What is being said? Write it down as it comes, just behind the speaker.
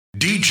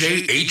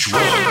DJ H1, the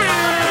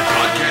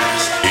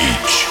podcast.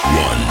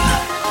 H1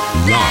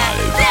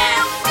 Live.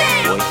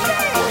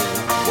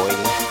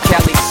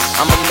 Kelly,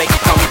 I'ma make you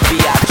call me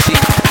B.I.G.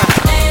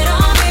 Lay it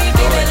on me,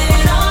 baby, lay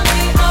it on me,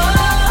 oh.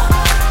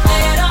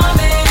 Lay it on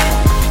me,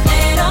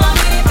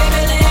 baby,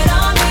 lay it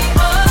on me,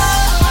 oh.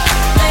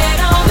 Lay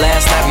it on me.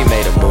 Last time we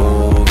made a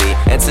movie,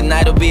 and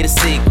tonight'll be the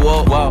sequel.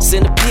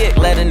 Send a pic,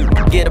 let a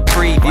get a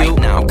preview. Right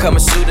now, I'm coming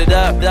suited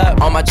up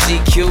on my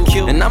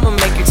GQ, and I'ma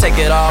make you take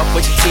it off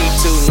with your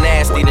teeth too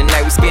nasty.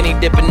 Tonight we skinny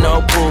dipping,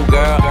 no pool,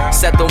 girl.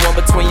 Set the one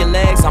between your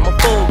legs, I'm a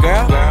fool,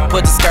 girl.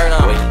 Put the skirt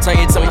on, turn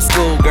you to my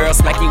school, girl.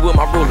 Smack you with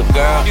my ruler,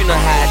 girl. You know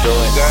how I do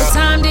it, girl. What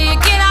time do you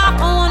get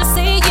off? I wanna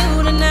see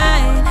you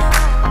tonight.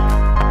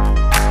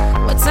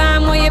 What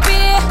time will you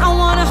be? I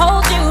wanna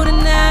hold you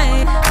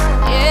tonight.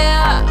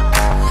 Yeah,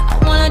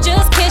 I wanna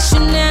just kiss you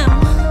now.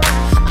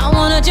 I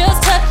wanna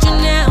just touch you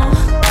now.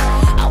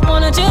 I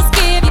wanna just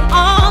give you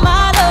all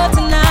my love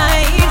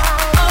tonight.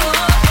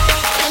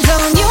 And tell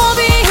them you won't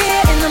be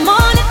here in the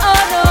morning,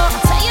 oh no.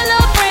 Tell your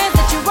little friends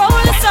that you're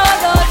rolling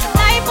solo.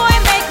 Tonight, boy,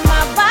 make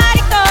my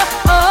body go,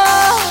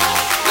 oh.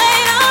 Lay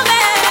it on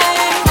me.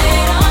 Lay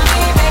it on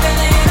me, baby,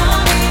 lay it on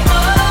me,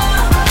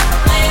 oh.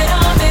 Lay it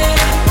on me.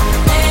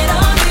 Lay it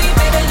on me,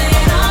 baby, lay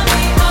it on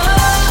me, oh.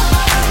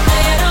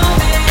 Lay it on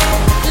me.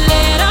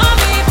 Lay it on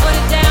me, put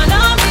it down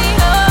on me,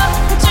 oh.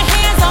 Put your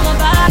hands on my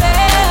body.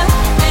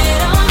 Lay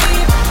it on me,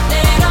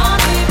 lay it on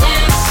me,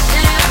 yeah,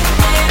 yeah,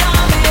 lay it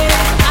on me.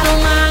 I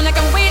don't mind, I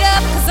can wait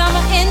up, 'cause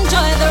I'ma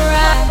enjoy the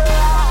ride.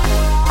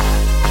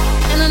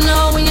 And I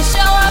know when you show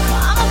up,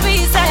 I'ma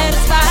be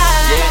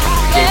satisfied.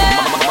 Yeah.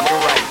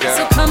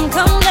 So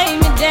come lay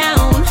me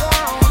down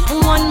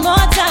one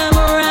more time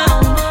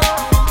around.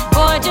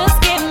 Boy, just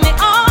give me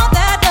all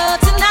that love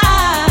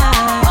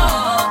tonight.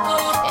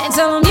 And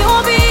tell them you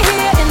won't be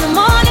here in the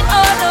morning,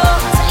 oh no.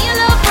 Tell your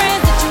little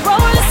friends that you're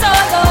rolling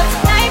solo.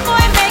 Tonight,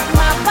 boy, make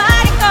my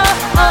body go,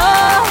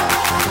 oh.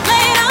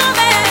 Lay it on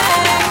me.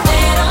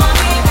 Lay it on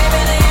me,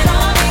 baby, lay it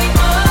on me,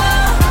 oh.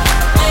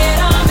 Lay it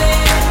on me.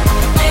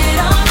 Lay it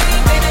on me,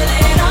 baby,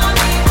 lay it on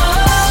me, oh.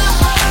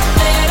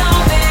 Lay it on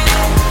me.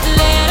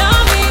 Lay it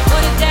on me,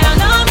 put it down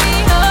on me,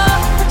 oh.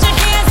 Put your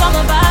hands on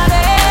my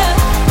body.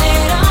 Lay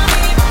it on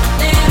me,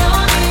 lay it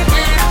on me,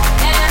 yeah,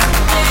 yeah,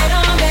 lay it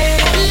on me.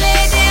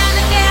 Lay down,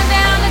 down,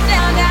 down,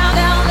 down, down,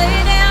 down. Lay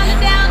down,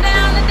 down,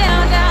 down,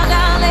 down, down,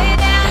 down. Lay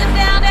down,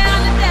 down,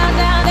 down, down,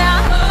 down, down.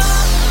 Lay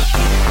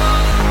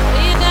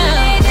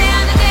down,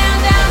 down,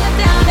 down,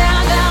 down,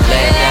 down, down.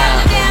 Lay it down.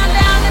 Down,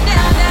 down, down,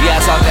 down. You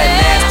gotta talk that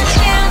nasty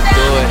shit.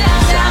 Do it.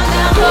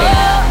 Do it.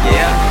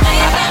 Yeah.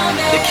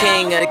 The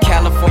king of the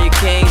California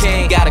kings.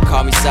 You gotta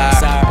call me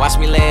sire. Watch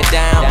me lay it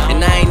down,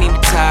 and I ain't even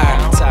tired.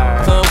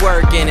 Put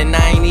work in, and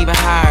I ain't even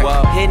hired.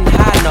 Hitting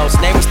high notes,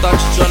 neighbors thought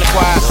you joined the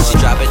choir. She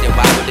drop it, then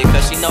wobble it,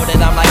 'cause she know that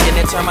I'm liking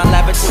it. Turn my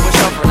lap into a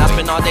chauffeur, and I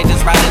spend all day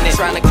just riding it.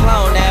 Trying to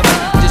clone that,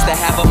 just to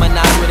have a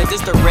menage with it.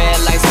 This the red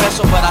light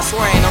special, but I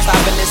swear ain't no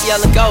stopping this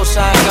yellow go,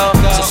 shine go.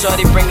 So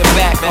shorty bring it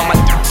back on my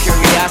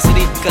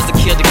curiosity, 'cause I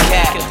killed the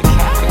cat.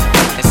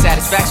 And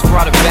satisfaction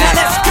brought it back.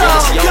 Let's go,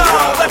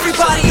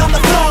 everybody on the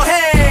floor,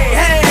 hey,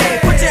 hey.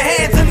 Put your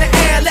hands in the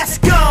air, let's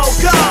go.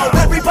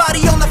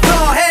 Everybody on the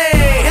floor,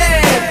 hey,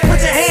 hey.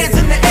 Put your hands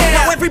in the air.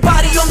 Now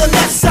everybody on the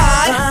left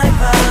side.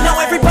 Now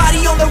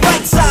everybody on the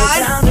right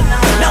side.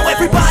 Now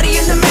everybody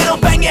in the middle,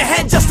 bang your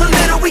head just a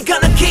little. We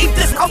gonna keep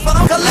this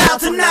motherfucker loud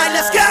tonight,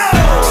 let's go.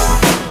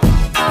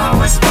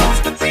 How it's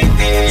supposed to be.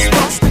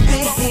 Supposed to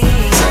be.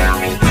 Tell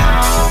me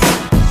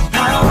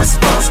how it's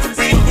supposed to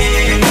be.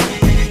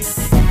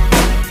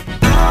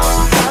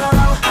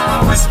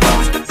 How it's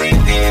supposed to be.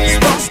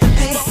 Supposed to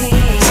be.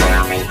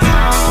 Tell me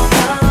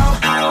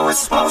how it's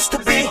supposed to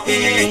be.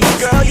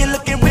 Girl, you're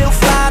looking real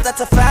fly,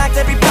 that's a fact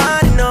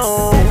everybody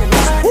knows.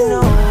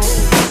 Ooh.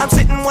 I'm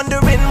sitting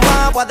wondering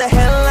why the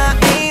hell I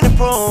ain't a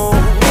pro.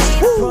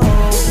 Ooh.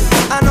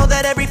 I know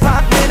that every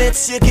 5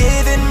 minutes you're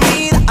giving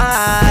me the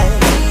eye.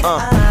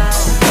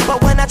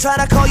 But when I try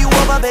to call you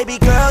over, baby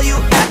girl, you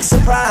act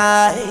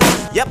surprised.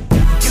 Yep,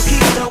 you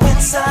keep throwing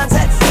signs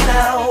at me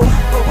now,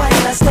 but when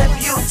I step,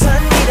 you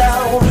turn me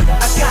down.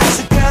 I got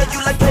you, girl, you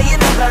like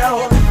playing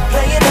around.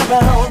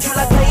 You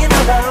like playing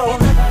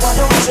around. Why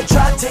don't you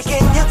try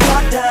taking your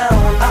guard down?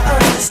 I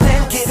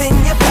understand giving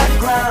you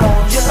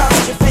background. You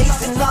lost your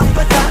faith in love,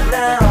 but not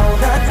now,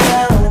 not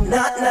now,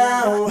 not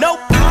now.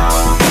 Nope.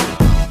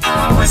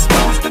 How it's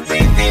supposed to be.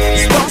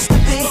 Supposed to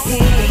be.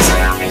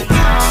 Tell me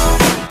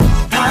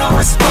how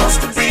it's supposed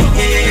to be.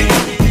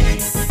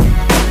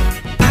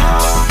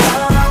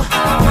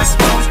 How it's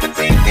supposed to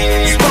be.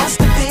 Supposed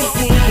to be.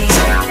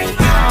 Tell me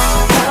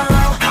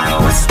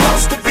how it's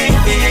supposed to be.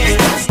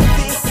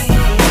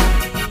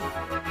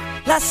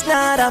 Last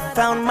night I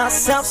found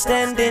myself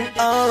standing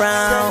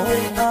around,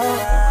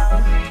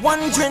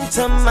 wondering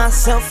to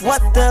myself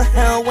what the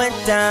hell went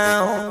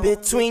down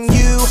between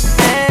you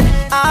and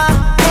I.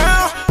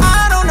 Girl,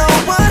 I don't know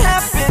what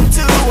happened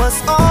to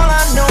us. All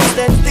I know is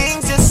that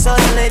things just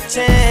suddenly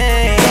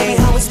changed. Tell me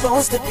how it's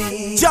supposed to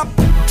be. Jump,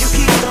 you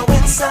keep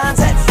throwing signs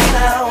at me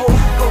now,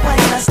 but when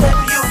I step,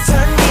 you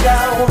turn me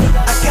down.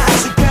 I got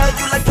you, girl,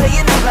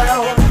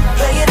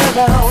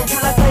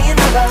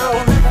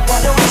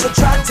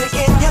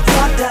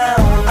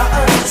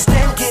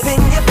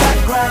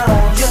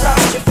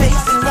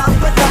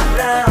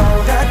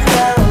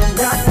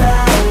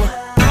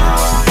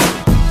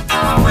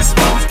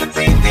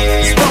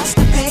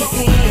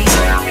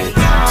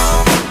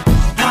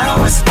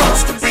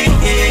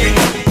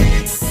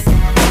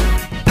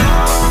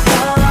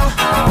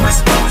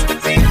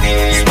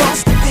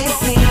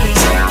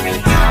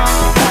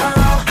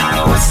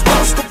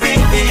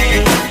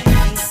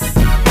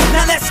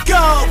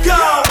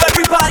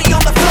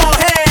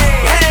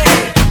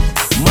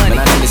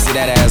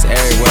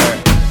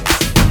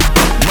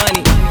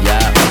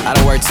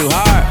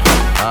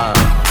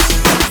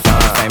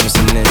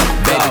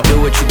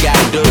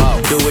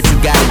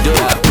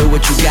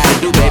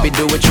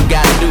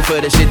 for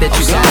the shit that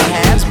you gotta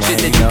have.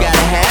 Shit that you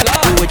gotta have.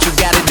 Do what you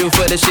gotta do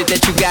for the shit that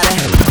you gotta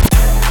have.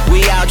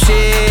 We out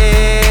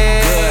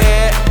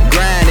here,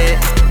 grind it,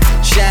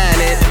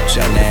 shine it.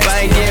 If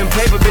I ain't getting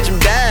paper, bitch,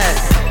 I'm dying.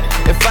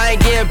 If I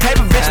ain't getting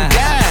paper, bitch, I'm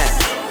dying.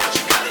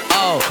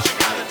 Oh,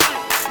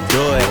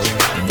 do it,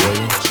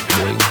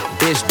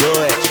 bitch, do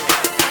it.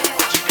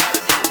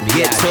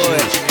 Get to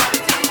it.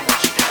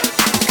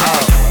 Oh,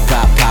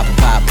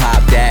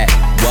 pop that.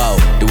 Whoa,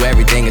 do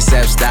everything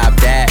except stop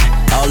that.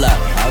 Hold up,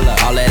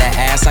 all of that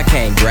ass, I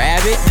can't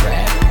grab it.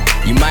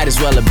 You might as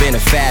well have been a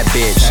fat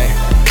bitch.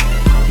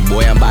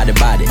 Boy, I'm body.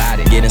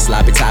 Getting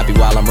sloppy toppy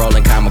while I'm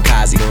rolling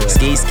kamikaze.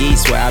 Ski,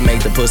 swear I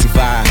make the pussy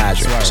fire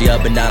hydrant. She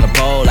up and down the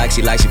pole like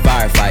she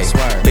firefight.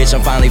 Bitch,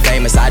 I'm finally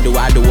famous. I do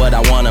what I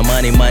want.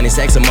 Money,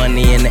 sex and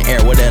money in the air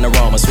with an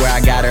aroma. Swear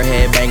I got her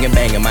head banging,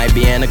 might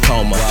be in a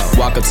coma.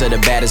 Walk up to the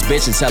baddest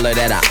bitch and tell her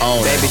that I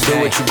own her. Baby, do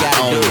what you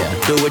gotta do.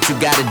 Do what you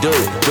gotta do.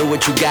 Do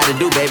what you gotta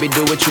do, baby.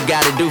 Do what you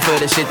gotta do for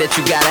the shit that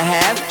you gotta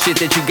have. Shit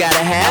that you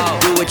gotta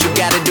have. Do what you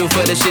gotta do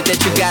for the shit that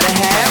you gotta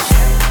have.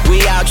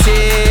 We out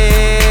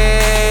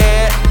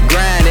here,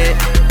 grind it,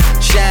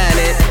 shine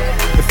it.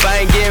 If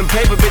I ain't getting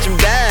paper, bitch, I'm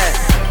dying.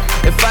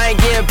 If I ain't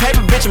getting paper,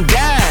 bitch, I'm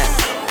dying.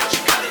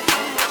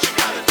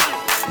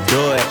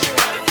 Do it,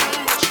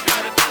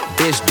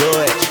 bitch, do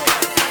it.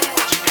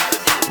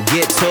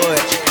 Get to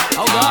it.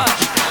 Oh God.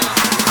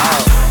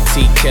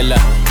 T-killer,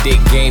 dick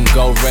game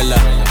gorilla.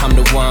 I'm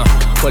the one,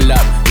 pull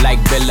up like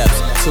Billups.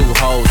 2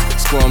 hoes,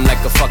 screw 'em like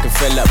a fucking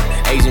Phillip.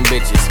 Asian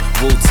bitches,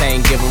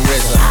 Wu-Tang, give 'em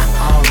RZA.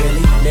 Oh really?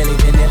 Millie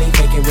Vanilli,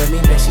 make it with me.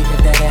 Bet she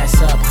hit that ass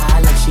up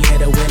high like she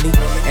hit a Willie.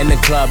 And the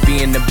club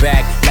be in the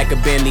back like a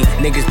Bentley.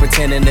 Niggas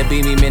pretending to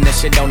be me, man, that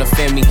shit don't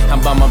offend me.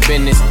 I'm about my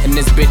business, and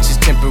this bitch is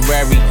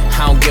temporary.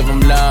 I don't give 'em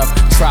love,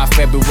 try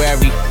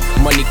February.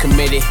 Money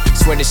committed,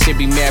 swear this shit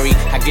be married.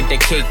 I get that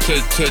cake,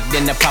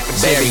 then I pop a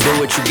cherry. Baby, do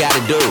what you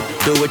gotta do,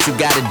 do what you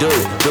gotta do.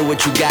 Do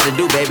what you gotta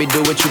do, baby,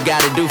 do what you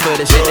gotta do for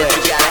the shit that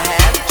you gotta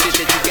have. Shit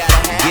that you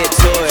gotta have. Get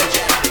to it.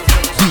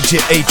 DJ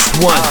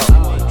H1.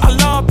 I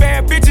love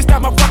bad bitches,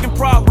 that's my fucking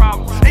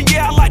problem. And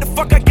yeah, I like the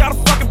fuck, I got a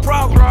fucking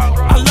problem.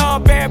 I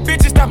love bad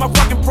bitches, that's my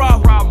fucking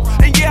problem.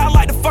 And yeah, I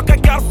like the fuck, I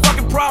got a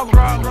fucking problem.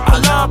 I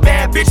love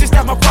bad bitches,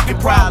 that's my fucking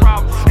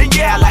problem. And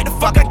yeah, I like the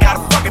fuck, I got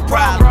a fucking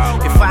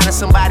problem. If finding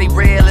somebody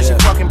real is your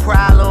fucking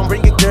problem,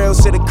 Bring your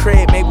girls to the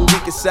crib, maybe we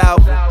can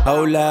solve.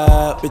 Hold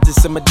up,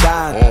 bitches in my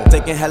dime.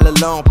 Taking hella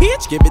long,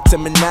 bitch, give it to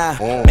me now.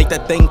 Make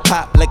that thing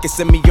pop like it's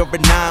in me over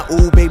 9.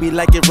 Ooh, baby,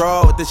 like it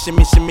raw with the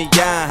shimmy,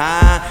 yeah,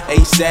 huh?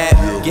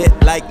 ASAP, get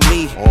like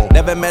me.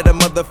 Never met a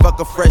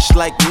motherfucker fresh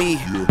like me.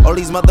 All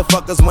these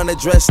motherfuckers wanna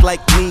dress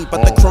like me,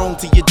 but the chrome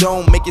to your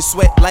dome make you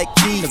sweat like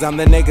key. Cause I'm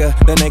the nigga,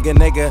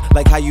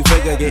 like how you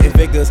figure, getting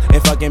figures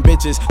and fucking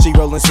bitches. She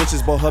rolling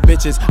switches, bought her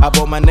bitches. I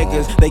bought my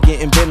niggas, they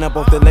getting bent up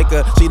off the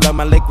liquor. She love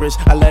my licorice,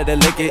 I let her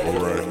lick it.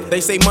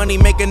 They say money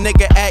make a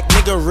nigga act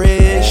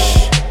nigga-rich,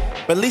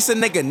 but at least a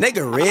nigga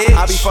rich.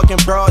 I be fucking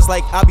broads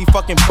like I be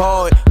fucking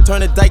bored.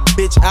 Turn a dyke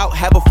bitch out,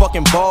 have a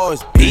fucking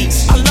bars.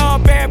 Peace. I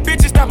love bad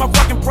bitches, that's my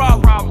fucking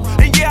problem.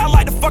 And yeah, I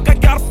like the fuck, I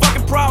got a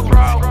fucking problem.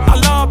 I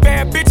love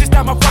bad bitches,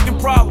 that's my fucking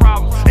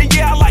problem. And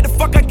yeah, I like the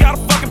fuck, I got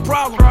a fucking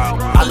problem.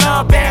 I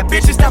love bad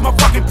bitches, that's my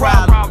fucking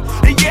problem.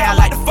 And yeah, I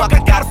like the fuck,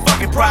 I got a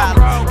fucking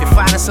problem. if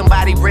finding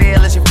somebody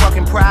real is your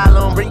fucking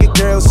problem, Bring your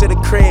girls to the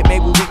crib,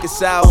 maybe we can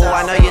solve. oh,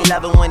 I know you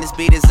love it when this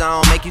beat is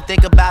on. Make you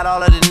think about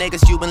all of the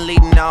niggas you been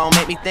leading on.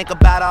 Make me think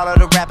about all of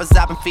the rappers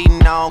I've been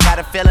feeding on. Got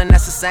a feeling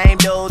that's the same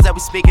dudes that we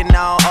speaking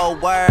on. Oh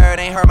word,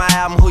 ain't heard my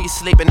album, who you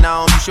sleeping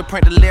on? You should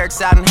print the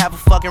lyrics out and have a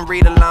fucking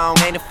read along.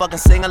 Ain't a fucking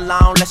sing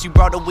along unless you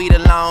brought the weed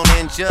along.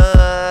 And just,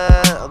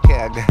 okay,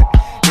 I got it.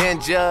 Then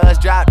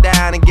just drop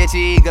down and get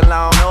your eagle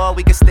on. Or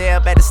we can stay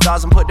up at the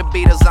stars and put the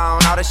Beatles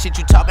on. All the shit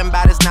you talking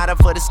about is not up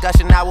for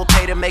discussion. I will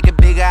pay to make it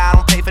bigger, I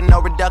don't pay for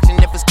no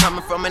reduction. If it's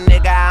coming from a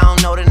nigga, I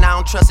don't know, then I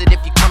don't trust it.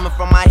 If you coming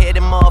from my head,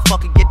 then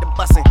motherfucker get the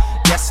bussin'.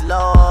 Yes,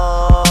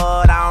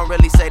 Lord, I don't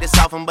really say this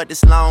often, but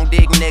this long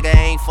dick nigga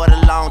ain't for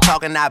the long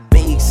talking, I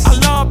beast. I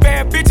love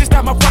bad bitches,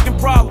 that's my fucking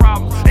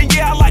problem. And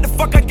yeah, I like the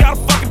fuck, I got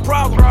a fucking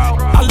problem.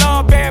 I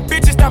love bad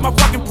bitches, that's my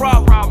fucking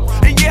problem.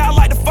 And yeah, I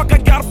like the fuck, I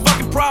got a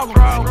fucking problem.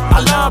 I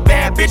love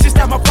bad bitches,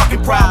 that's my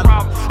fucking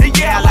problem. And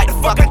yeah, I like the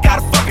fuck, I got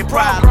a fucking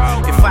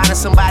problem. If finding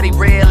somebody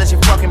real is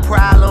your fucking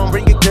problem,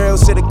 Bring your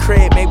girls to the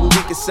crib, maybe we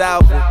can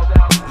solve it.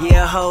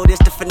 Yeah, ho, this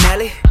the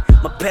finale.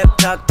 My pep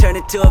talk turned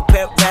into a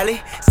pep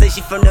rally. Say she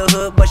from the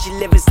hood, but she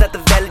live inside the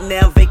valley.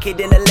 Now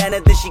vacated in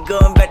Atlanta, then she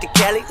going back to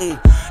Cali.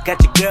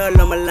 Got your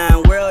girl on my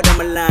line, world on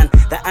my line.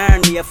 The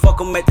irony, I fuck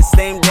 'em at the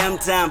same damn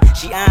time.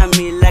 She eyeing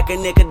me like a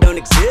nigga don't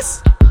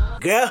exist.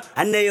 Girl,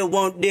 I know you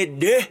want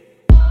this.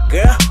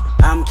 Girl,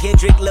 I'm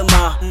Kendrick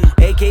Lamar,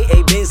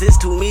 aka Benz is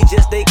to me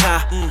just a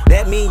car.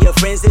 That mean your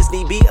friends is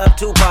need be up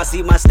to par.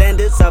 See my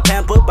standards are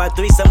pampered by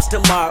threesomes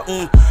tomorrow.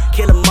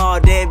 Kill 'em all,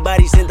 dead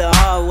bodies in the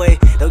hallway.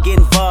 Don't get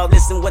involved,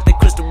 listen what the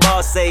crystal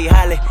ball say.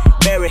 Holly,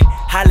 Berry,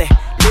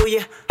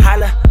 hallelujah,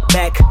 holla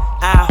back,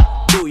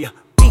 I'll do ya.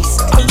 Peace.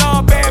 I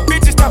love bad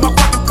bitches, that's my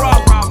fucking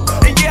problem.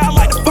 And yeah, I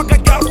like the fuck, I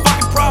got a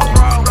fucking problem.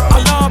 I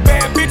love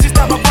bad bitches,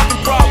 that's my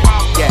fucking problem.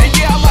 And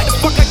yeah, I like the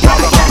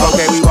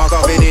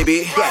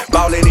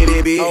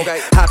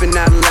Hopping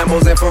out of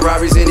Lambos and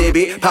Ferraris in it,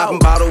 bitch. Popping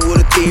bottle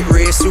with a thick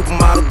red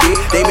supermodel, bitch.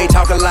 They may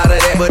talk a lot of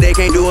that, but they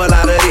can't do a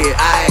lot of it.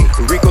 Aye,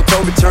 Rico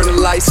told me turn the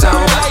lights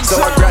on, so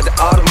I grabbed the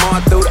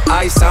Audemars, threw the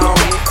ice on.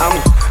 I'm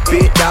a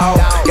big dog,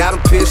 got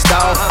him pissed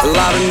off. A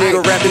lot of nigga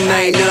rapping,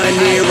 ain't nothing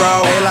near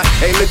raw.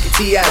 Hey, look at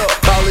T.I.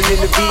 Ballin'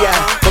 in the V.I.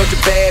 Bunch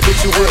of bad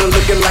bitches with her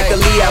looking like a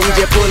Leo. We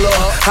just pull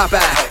up, hop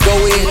out, go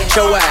in,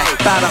 show out.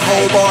 Buy the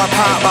whole bar,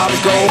 pop bottles,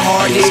 go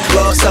hard. This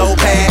club so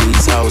packed.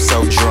 These hoes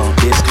so drunk.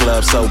 This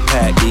club so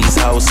packed. These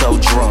hoes so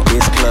drunk.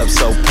 This club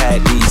so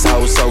packed. These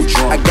hoes so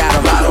drunk. I got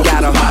 'em, got 'em,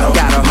 got 'em,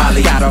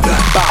 Molly, got 'em. Bow,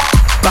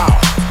 bow,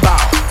 bow,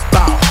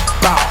 bow,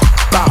 bow,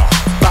 bow, bow,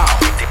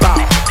 bow,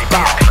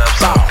 bow,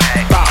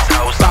 bow,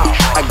 bow.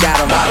 I got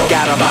 'em, got 'em,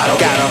 got 'em,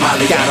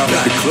 Molly, got 'em.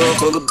 The club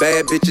full of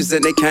bad bitches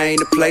and they came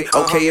to play.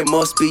 Okay, it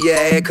must be your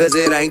ad, cause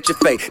it ain't your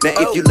fate. Now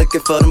if you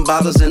looking for them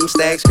bottles and them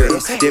stacks, girl,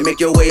 then make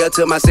your way up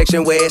to my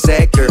section where it's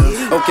at, girl.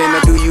 Okay,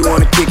 now do you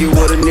wanna kick it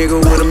with a nigga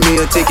with a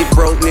meal ticket?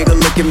 Broke nigga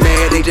looking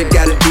mad, they just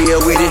gotta deal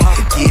with it.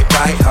 Get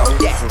right, ho,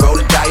 roll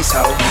the dice,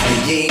 ho.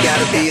 And you ain't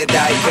gotta be a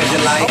dyke cause you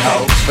like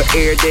ho. But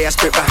every day I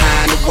sprint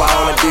behind the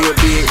wall. I do a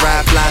big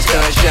ride, fly,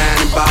 stun,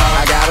 shining ball.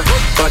 I got a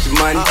bunch of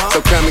money,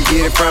 so come and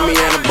get it from me.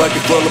 And a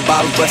bucket full of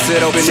bottles, bust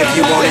it open if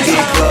you wanna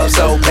get club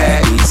so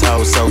packed. These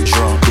hoes so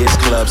drunk. This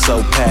club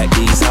so packed.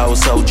 These hoes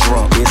so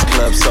drunk. This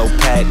club so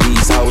packed.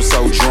 These hoes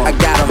so drunk. I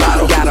got 'em, got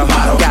 'em, got 'em,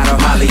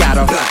 Molly, got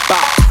 'em. Bow,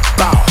 bow,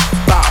 bow,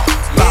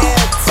 bow,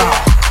 bow,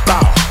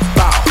 bow,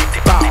 bow,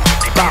 bow,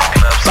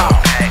 bow,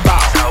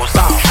 bow,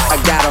 bow. I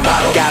got 'em,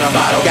 got 'em, got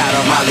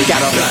 'em, Molly,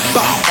 got 'em.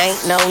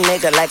 Ain't no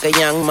nigga like a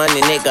young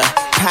money nigga.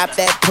 Pop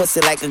that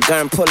pussy like a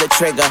gun, pull a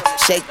trigger.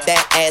 Shake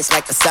that ass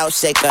like a salt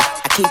shaker.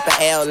 I keep an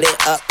L lit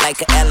up like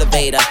an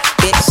elevator.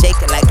 Bitch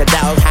shaking like a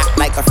dog, hot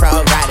like a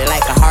frog, riding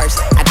like a horse.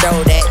 I throw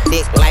that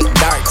dick like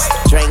darts.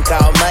 Drink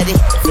all muddy,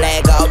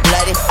 flag all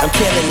bloody. I'm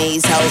killing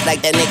these hoes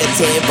like that nigga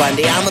Ted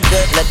Bundy. I'm a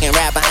good looking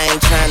rapper, I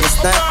ain't trying to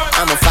stunt.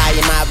 I'ma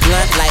fire my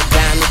blunt like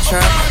Donald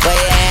Trump. Where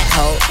you at,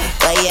 ho?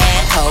 Where you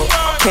at, ho?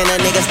 Can a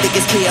nigga stick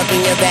his key up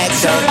in your back,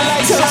 so?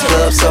 This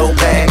club so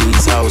packed.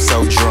 These hoes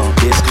so drunk.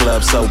 This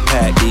club so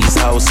packed. These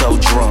hoes so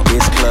drunk.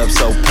 This club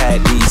so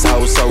packed. These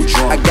hoes so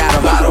drunk. I got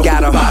 'em, got 'em,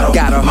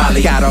 got 'em,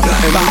 Molly, got 'em.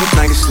 And we was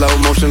thinking slow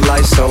motion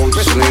like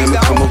Soldier Slim.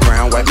 And come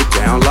around, wipe it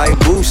down like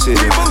Boo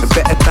sitting. And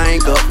bet that thing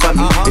up for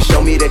me and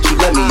show me that you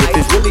love me. If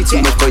it's really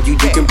too much for you,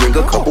 you can bring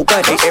a couple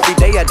buddies. Every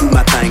day I do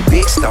my thing,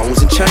 big stones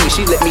and chains.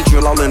 She let me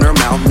drill all in her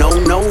mouth, no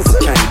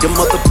Novocaine. Them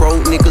other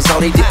pro niggas, all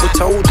they did was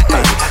told you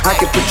thing. I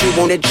can put you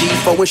on that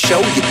G4 and show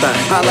you thing.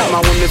 I like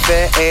my women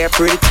fat ass,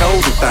 pretty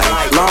toes and thing.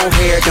 Long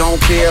hair,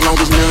 don't care, long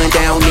as none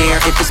down there.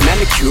 If it's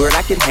manicured,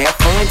 I can have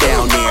fun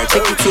down there.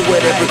 Take you to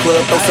whatever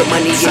club, throw some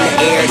money in the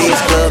air. This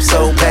club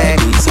so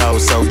packed. These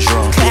hoes so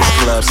drunk. This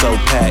club so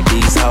packed.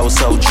 These hoes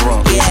so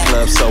drunk. This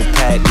club so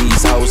packed.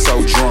 These hoes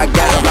so drunk. I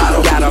got 'em, got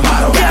 'em, got 'em,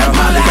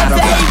 Molly, got 'em.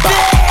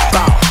 Bow,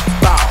 bow,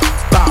 bow,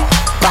 bow,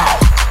 bow,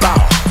 bow,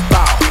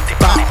 bow,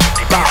 bow,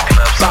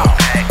 bow,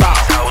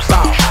 bow,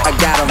 bow. I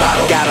got 'em, got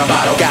 'em, got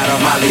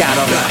 'em, Molly, got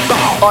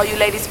 'em. All you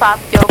ladies pop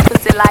your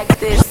pussy like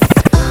this.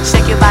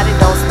 Shake your body,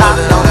 don't stop,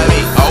 don't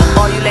miss.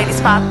 All you ladies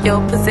pop your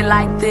pussy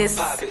like this.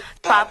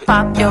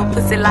 Pop your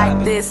pussy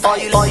like this. All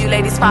you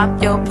ladies pop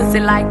your pussy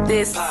like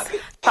this.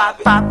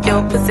 Pop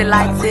your pussy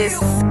like this.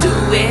 Do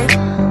it,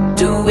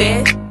 do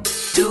it,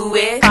 do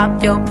it.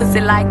 Pop your pussy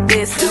like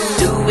this.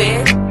 Do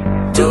it,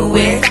 do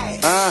it,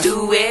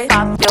 do it.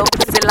 Pop your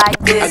pussy like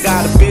this. I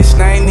got a bitch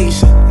named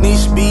Nisha,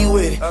 Nisha be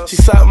with it. She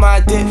suck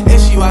my dick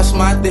and she wash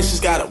my dishes.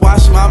 Gotta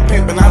wash my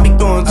paper and I be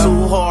going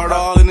too hard.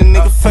 All in the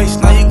nigga face,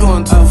 now you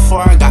going too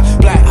far. I got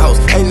black house,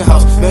 Asian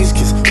house,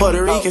 Mexicans,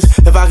 Puerto Ricans.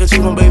 If I could choose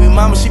my baby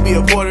mama, she be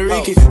a Puerto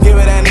Rican. Give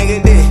her that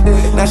nigga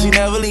dick, now she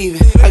never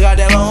leaving. I got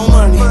that long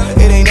money,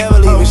 it ain't never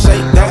leaving.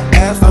 Shake that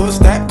ass, throw a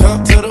stack,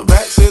 come to the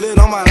back, sit it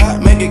on my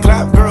lap, make it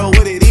clap, girl,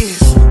 what it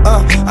is.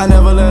 I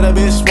never let a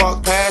bitch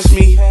walk past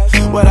me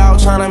without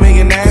tryna make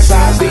it nasty.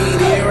 I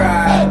beat it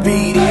right,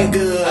 beat it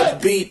good.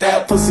 Beat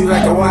that pussy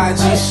like a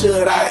YG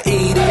should. I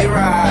eat it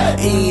right,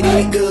 eat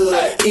it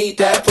good. Eat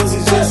that pussy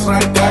just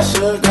like I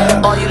should,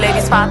 girl. All you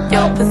ladies pop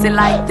your pussy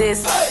like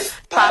this.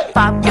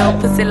 Pop your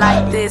pussy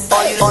like this.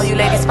 All you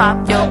ladies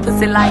pop your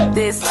pussy like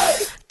this.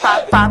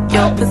 Pop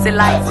your pussy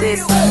like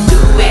this. Do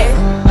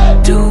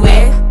it, do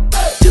it,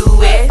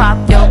 do it. Pop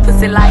your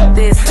pussy like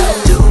this.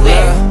 Do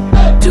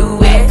it, do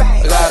it,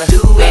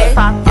 do it.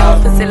 Pop your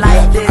pussy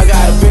like this. I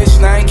got a bitch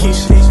named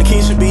Keisha, and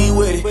Keisha be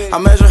with it. I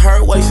measure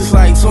her waist, it's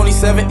like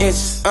 27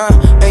 inches.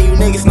 And you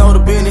niggas know the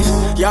business.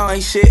 Y'all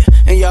ain't shit,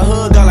 and your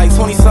hood got like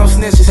 20-some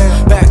snitches.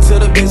 Back to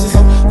the business,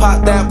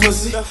 pop that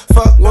pussy.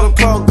 Fuck with a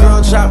pro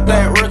girl, drop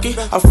that rookie.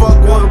 I fuck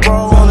with a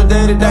bro on a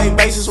day-to-day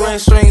basis. Wearing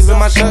strings in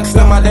my chucks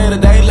and my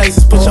day-to-day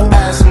laces. Put your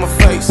ass in my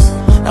face,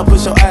 now put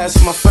your ass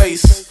in my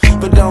face.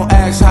 But don't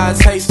ask how it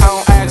tastes, I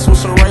don't ask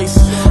what's your race.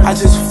 I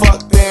just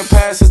fuck then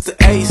pass it to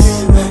ace.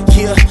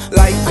 Yeah,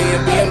 like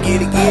BM,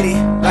 get it.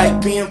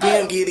 Like BM,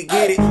 get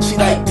it. She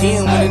like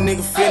damn when a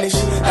nigga finish.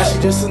 Now she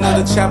just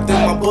another chapter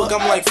in my book.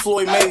 I'm like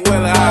Floyd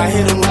Mayweather, I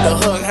hit him with the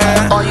hook,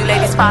 huh? All you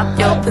ladies pop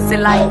your pussy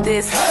like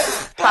this.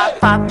 Pop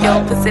pop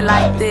your pussy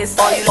like this.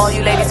 All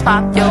you ladies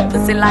pop your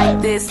pussy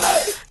like this.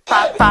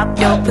 Pop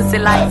your pussy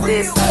like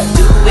this.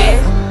 Do it,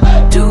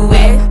 do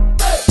it,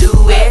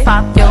 do it.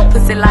 Pop your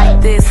pussy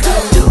like this. Do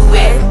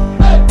it,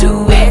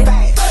 do it,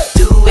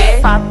 do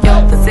it. Pop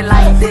your pussy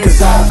like this.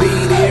 Cause I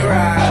beat it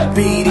right,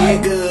 beat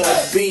it good.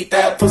 Beat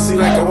that pussy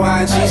like a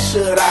YG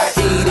should. I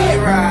eat it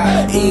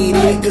right, eat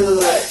it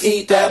good.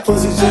 Eat that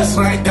pussy just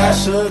like I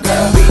should.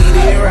 Girl, beat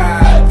it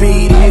right,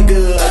 beat it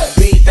good.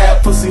 Beat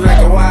that pussy like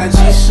a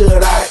YG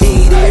should. I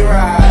eat it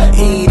right,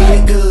 eat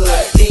it good.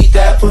 Eat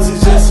that pussy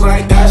just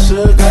like I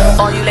should.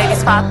 Girl. All you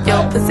ladies pop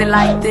your pussy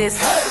like this.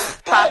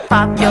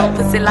 Pop your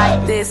pussy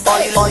like this.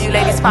 All you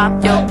ladies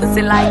pop your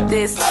pussy like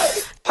this.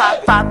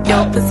 Pop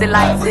your pussy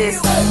like this.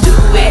 Do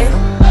it,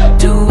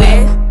 do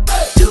it,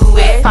 do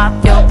it.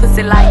 Pop your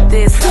pussy like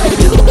this.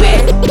 Do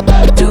it,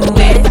 do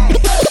it.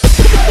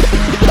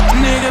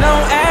 Nigga,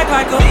 don't act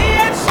like a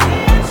bitch.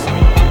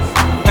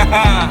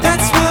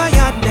 That's why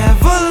I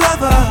never love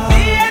her.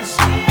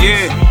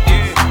 Yeah.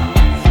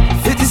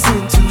 50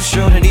 Cent too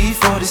short and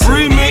E46.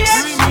 Remix.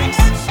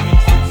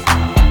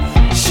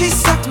 She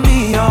sucked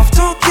me off,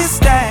 don't kiss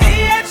that.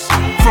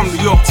 From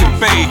New York to the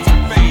Bay.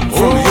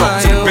 From New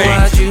York to the Bay.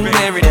 Why'd you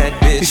marry that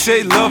bitch? He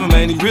say he love him,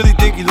 man. He really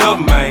think he love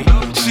him, man.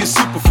 She a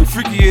super freak,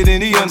 freakier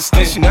than he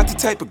understands. She not the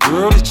type of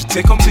girl that you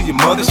take home to your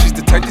mother. She's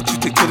the type that you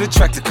take to the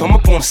track to come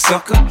up on a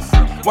sucker.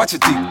 Watch her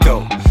deep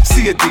though,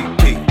 see her deep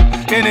peek.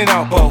 In and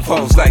out both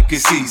hoes like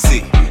it's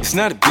easy. It's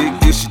not a big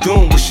deal, she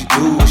doing what she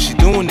do. She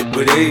doing it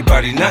with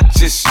everybody, not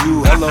just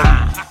you. Hello,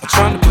 I'm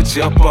trying to put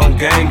you up on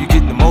game. You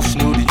getting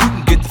emotional, then you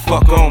can get the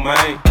fuck on,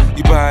 man.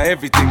 You buy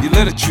everything, you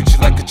let her treat you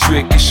like a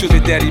trick. You sugar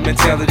daddy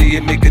mentality,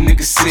 it make a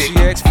nigga sick. She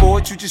asks for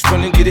it, you just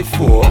run and get it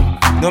for her.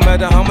 No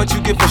matter how much you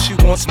give her, she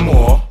wants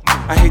more.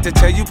 I hate to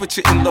tell you, but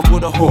you're in love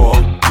with a whore.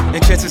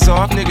 And chances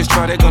are, if niggas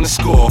try, they're gonna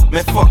score.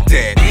 Man, fuck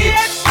that,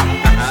 bitch.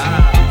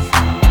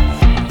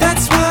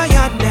 That's why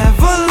I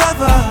never love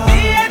her.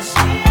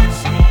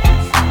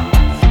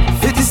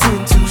 50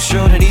 Cent too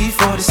short and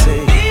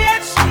E46.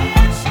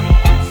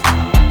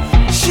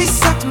 She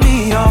sucked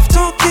me off,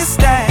 don't kiss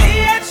that.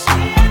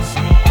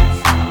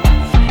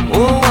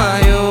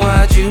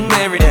 Why'd you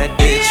marry that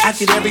bitch? I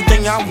get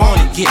everything I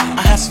wanna get.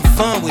 I have some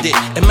fun with it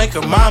and make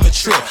her mama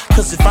trip.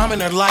 Cause if I'm in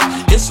her life,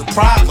 it's a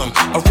problem.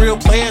 A real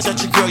player's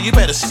at your girl, you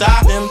better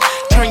stop him.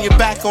 Turn your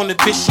back on the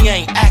bitch, she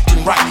ain't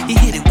acting right. He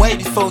hit it way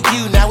before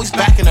you, now he's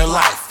back in her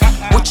life.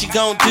 What you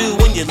gon' do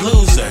when you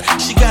lose her?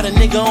 She got a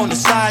nigga on the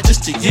side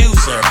just to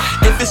use her.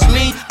 If it's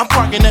me, I'm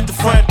parking at the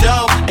front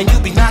door, and you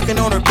be knocking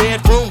on her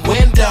bedroom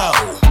window.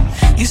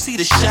 You see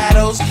the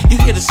shadows, you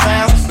hear the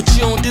sounds, but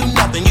you don't do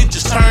nothing, you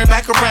just turn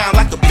back around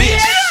like a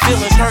bitch.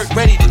 Feelings hurt,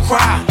 ready to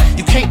cry.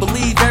 You can't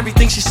believe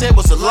everything she said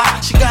was a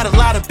lie. She got a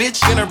lot of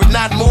bitch in her, but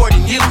not more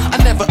than you. I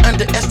never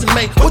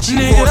underestimate what you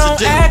want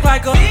to do. Act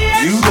like a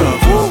You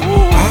love her,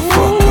 I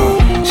fuck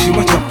her. She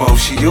my jump off,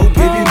 she your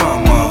baby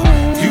mama.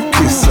 You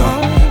kiss her,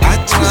 I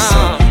twist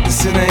her.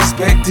 Listen, I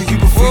expected you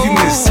before you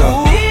miss her.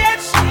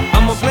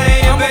 I'ma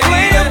play your baby.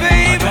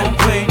 I don't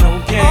play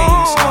no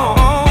games.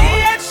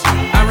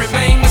 I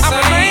remain the same.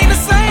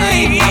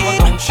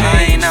 I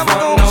ain't never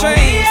gon'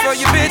 change for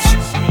you, bitch.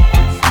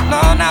 No,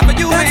 not for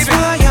you, baby. That's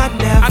why I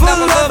never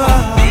love her.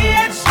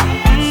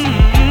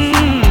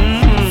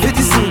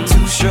 50 Cent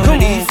too short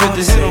and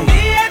E46.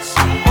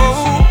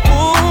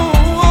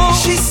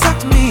 She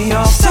sucked me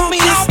off, don't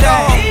kiss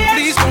that.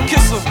 Please don't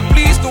kiss her,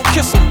 please don't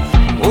kiss her.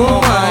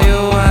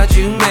 Why'd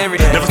you marry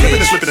that? Never slipping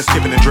and slipping and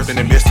skipping and drifting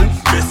and missing.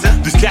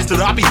 These cats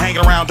that I be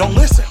hanging around don't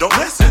listen.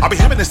 I be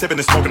having and sipping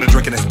and smoking and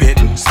drinking and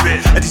spitting.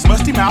 And these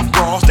musty mouth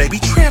bras, they be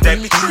tripping. I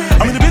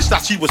mean, the bitch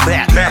thought she was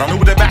that. I don't know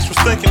what that bitch was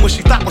thinking, what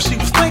she thought what she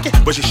was thinking,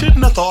 but she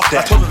shouldn't have thought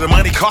that. I told her the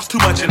money cost too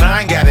much and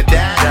I ain't got it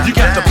down. You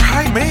got to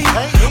pay me,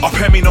 or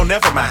pay me, no,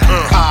 never mind.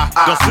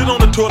 Don't sit on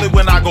the toilet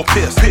when I go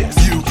piss.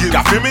 You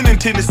got feminine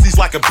tendencies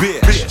like a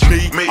bitch.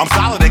 Me. I'm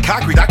solid and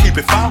concrete, I keep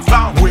it found.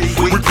 We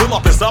pull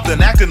up and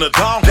something acting a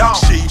dog.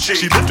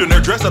 She lifting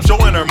her dress up,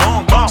 showing her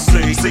mom.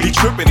 See, he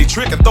tripping, he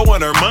tricking,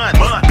 throwing her money.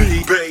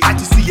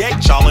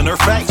 ITCH all in her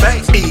face.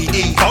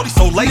 E, 40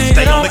 so late,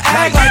 stay on the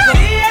case.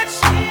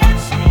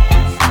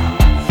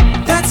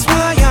 That's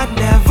why I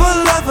never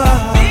love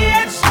her.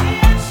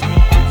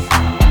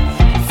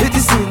 50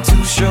 Cent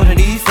too short and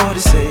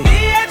E46.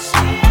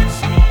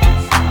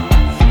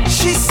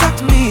 She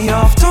sucked me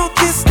off, don't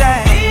kiss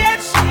that.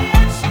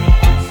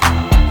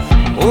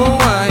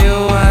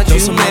 Why'd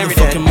you marry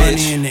that bitch?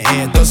 Money in the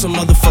air, throw some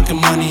motherfucking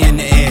money in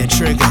the air.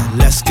 Trigger,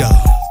 let's go.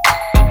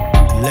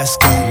 Let's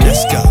go,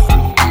 let's go.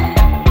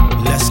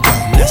 Let's go,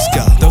 let's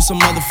go. Throw some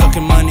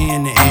motherfucking money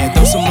in the air.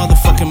 Throw some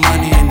motherfucking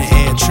money in the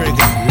air.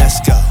 Trigger, let's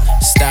go.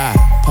 Stop,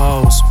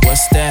 pose,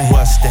 what's that?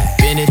 What's that?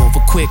 Bend it over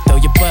quick, throw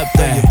your butt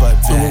back.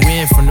 Flew her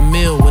in from the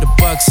mill with a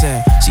bucks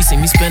at. She seen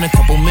me spend a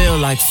couple mil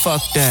like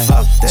fuck that.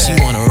 She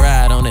wanna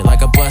ride on it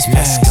like a bus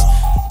pass.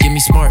 Give me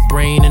smart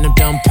brain and a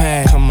dumb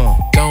pad. Come on,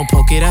 gon'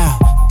 poke it out,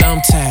 thumb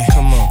tag.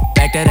 Come on,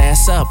 back that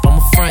ass up, I'm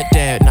a front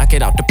dad. Knock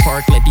it out the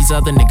park, let these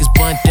other niggas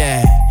bunt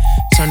that.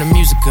 Turn the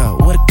music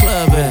up, where the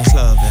club at?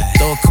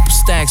 Throw a couple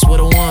stacks, where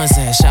the ones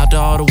at? Shout to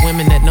all the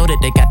women that know that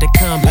they got that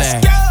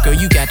comeback. Girl,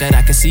 you got that,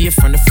 I can see it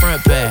from the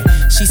front back.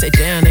 She say,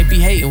 damn, they be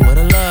hating, where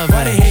the love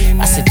at?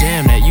 I said,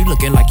 damn, that you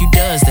looking like you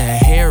does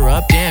that. Hair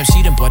up, damn,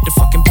 she done bought the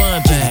fucking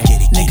bun back.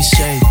 Niggas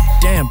shady,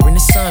 damn, bring the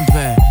sun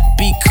back.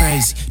 Beat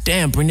crazy,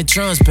 damn, bring the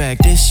drums back.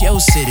 This your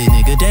city,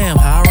 nigga, damn,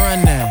 how I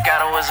run that.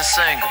 Got her as a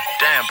single,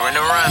 damn, bring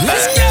the run back.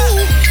 Let's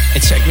go. Hey,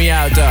 check me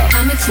out, dog.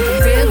 I'ma keep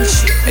it real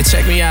with you. Hey,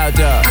 check me out,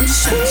 dog. I'm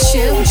just trying to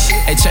chill with you.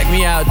 Hey, check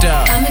me out,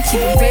 dog. I'ma keep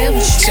it real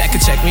with you.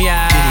 Check me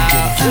out.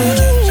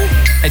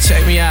 Hey,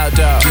 check me out,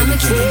 dog. I'ma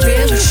keep it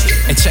real with you.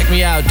 Hey, check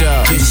me out,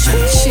 dog. I'm just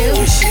trying to chill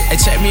with you. Hey,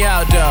 check me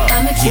out, dog.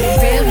 I'ma keep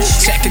it real with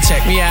you.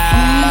 Check me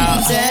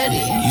out. Daddy.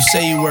 You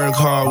say you work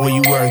hard, where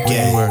you work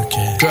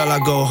at? Girl, I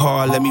go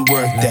hard, let me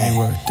work that.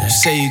 You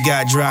say you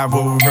got drive,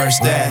 we'll reverse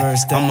that.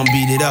 I'ma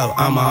beat it up,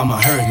 I'ma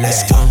hurt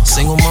that.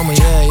 Single mama,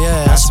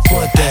 yeah, I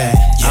support that.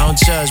 I don't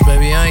judge,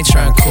 baby, I ain't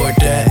tryna court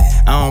that.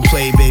 I don't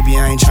play, baby,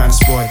 I ain't tryna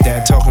sport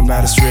that. Talking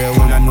about it's real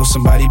when I know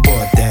somebody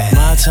bought that.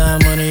 My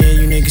time, money,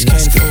 yeah, you niggas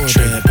can't afford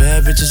that.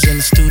 Bad bitches in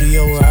the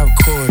studio where I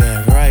record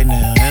at right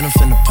now. And I'm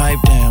finna pipe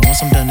down.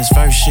 Once I'm done this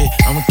first shit,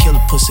 I'ma kill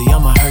a pussy,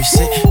 I'ma hearse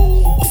it.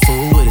 A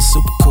fool with it,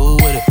 super cool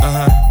with it.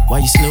 Why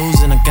you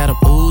snoozing? I got a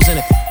ooze in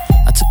it.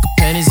 I took the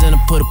pennies and I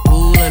put a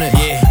pool in it.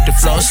 Yeah, the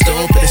flow's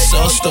stupid, it's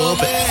so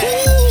stupid.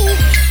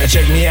 And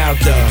check me out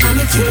though.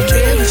 I'ma keep it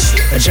real with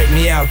you. And check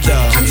me out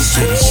though. I'm just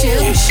trying to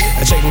chill with you.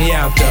 And check me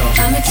out though.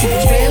 I'ma keep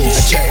it real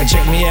with you. And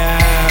check me out.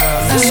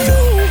 Let's go.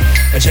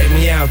 And check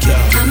me out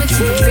though. I'ma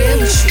keep it real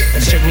with you.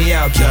 And check me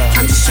out though.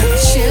 I'm just trying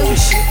to chill with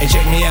you. And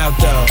check me out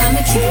though.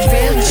 I'ma keep it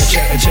real with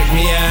you. And check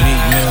me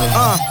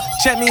out.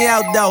 Check me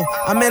out though,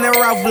 I'm in a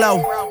rough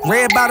low.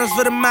 Red bottoms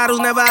for the models,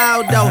 never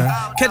out though.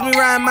 Catch me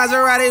riding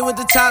Maserati with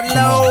the top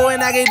low.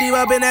 And I get deep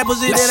up in that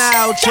pussy, then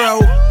I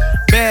outro.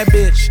 Bad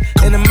bitch,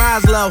 in the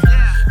Maslow.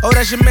 Oh,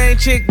 that's your main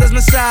chick, that's my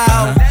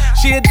side.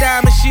 She a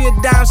dime,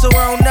 so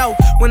I don't know.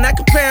 When I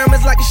compare them,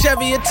 it's like a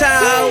Chevy or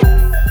Tahoe.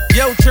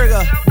 Yo,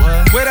 Trigger,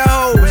 where the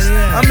hoes?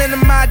 I'm in the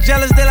mod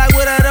jealous, they like,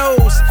 what are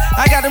those?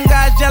 I got them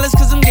guys jealous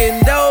cause I'm getting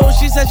those.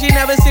 She said she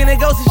never seen a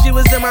ghost since she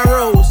was in my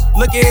rose.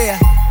 Look at here,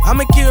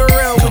 I'ma keep it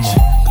real with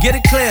you. Get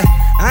it clear,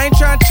 I ain't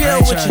tryna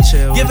chill with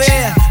you. Give it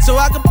here, so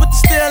I can put the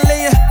steel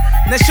in you.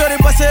 Now shorty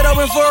bust it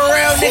open for a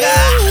real nigga.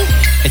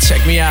 Hey,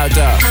 check me out,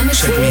 dog. I'ma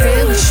keep it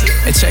real with you.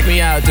 Hey, check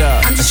me out,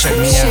 dog. I'm just trying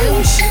to chill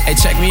with you. Hey,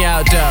 check me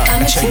out, dog.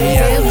 I'ma keep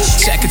it real with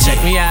you. Check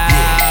me out.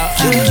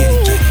 Get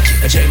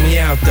it. Check me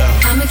out, though.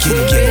 I'ma keep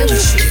it real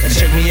with you.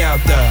 Check me out,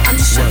 though. I'm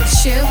just trying to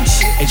chill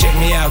with you. Hey, check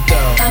me out,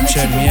 though. I'ma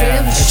keep it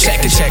real with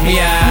you. Check me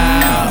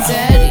out.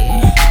 Daddy.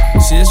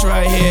 See this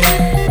right here?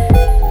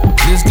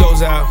 This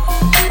goes out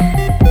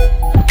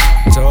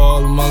to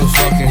all the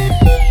motherfucking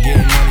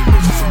getting money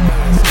bitches.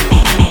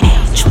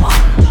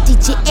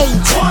 DJ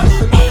H1.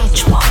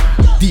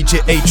 DJ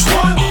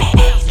H1.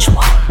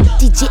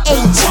 DJ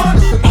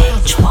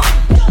H1.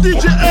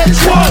 DJ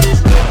H1.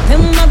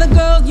 Them other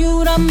girls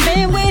you done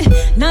been with,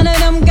 none of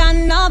them got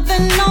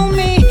nothing on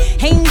me.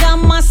 Ain't got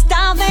my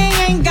style, they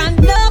ain't got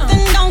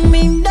nothing on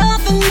me,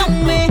 nothing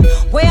on me.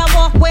 Where I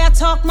walk, where I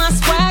talk, my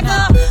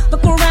swagger.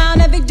 Look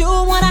around, every dude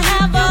wanna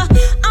have her.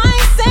 I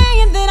ain't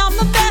saying that I'm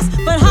the best,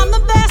 but I'm the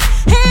best.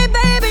 Hey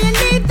baby, you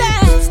need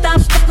that. Stop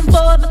looking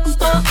for, I'm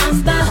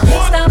style.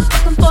 Stop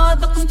looking for,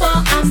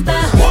 I'm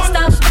style.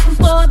 Stop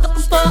looking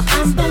for,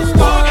 I'm the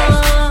one.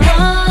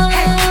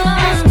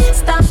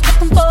 Stop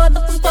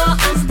looking for,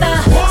 I'm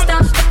style.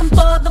 Stop looking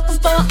for,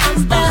 I'm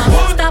style.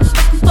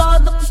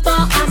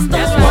 Stop looking for, I'm the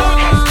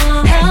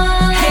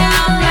one. Yeah,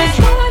 I'm that.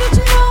 Boy, don't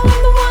you know I'm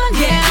the one?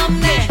 Yeah, I'm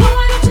that.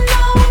 Boy, don't you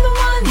know I'm the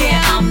one?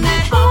 Yeah, I'm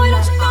that. Boy,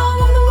 don't you know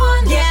I'm the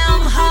one? Yeah,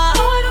 I'm hot.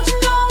 Boy, don't you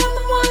know I'm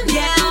the one?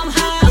 Yeah, I'm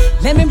hot.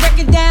 Let me break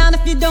it down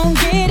if you don't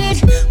get it.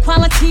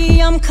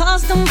 Quality, I'm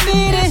custom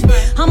fitted.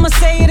 I'ma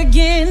say it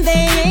again,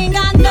 they ain't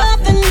got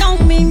nothing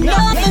on me,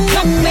 nothing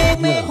on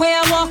me.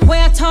 Where I walk,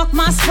 where I talk,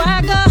 my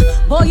swagger.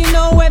 Boy, you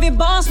know every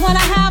boss wanna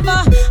have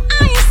her.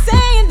 I ain't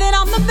saying that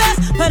I'm the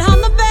best, but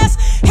I'm the best.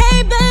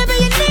 Hey baby,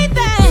 you need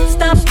that.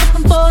 Stop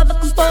looking for,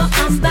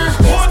 I'm style.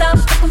 Stop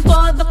looking for,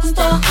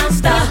 I'm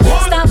style.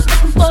 Stop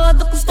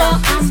looking for,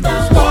 I'm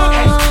style.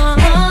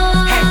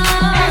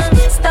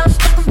 Stop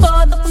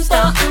looking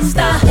for, I'm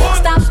style.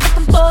 Stop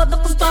looking for, I'm style. Stop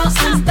looking for,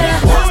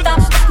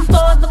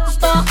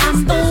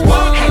 I'm the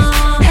one.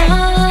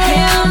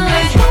 Yeah, I'm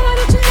that. Boy,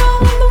 don't you know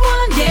I'm the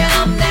one? Yeah,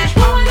 I'm that.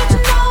 Boy, don't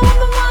you know I'm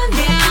the one?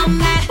 Yeah, I'm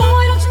that.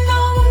 Boy, don't you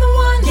know I'm the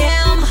one?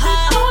 Yeah, I'm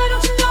hot. Boy,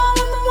 don't you know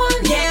I'm the one?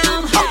 Yeah,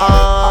 I'm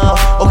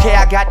hot. Okay,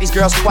 I got these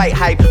girls quite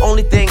hype.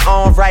 Only thing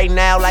on right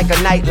now like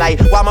a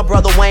nightlight. While my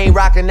brother Wayne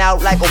rocking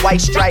out like a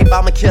white stripe.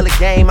 I'ma kill a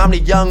game, I'm the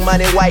young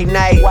money white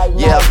knight.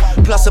 Yeah,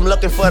 plus I'm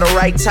looking for the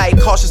right type.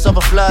 Cautious of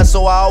a flood,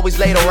 so I always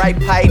lay the right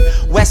pipe.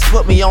 West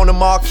put me on the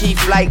marquee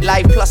flight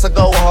life. Plus I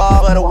go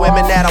hard for the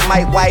women that I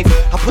might wife.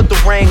 I put the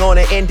ring on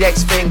her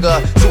index finger.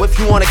 So if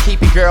you wanna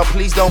keep it, girl,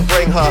 please don't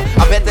bring her.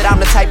 I bet that I'm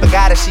the type of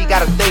guy that she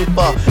got a thing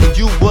for. And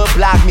you would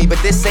block me, but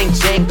this ain't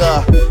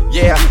Jenga.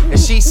 Yeah, and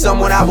she's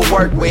someone I would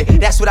work with.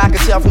 That's what I can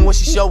tell from what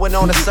she's showing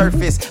on the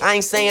surface. I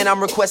ain't saying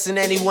I'm requesting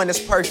anyone that's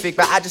perfect,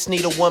 but I just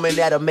need a woman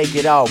that'll make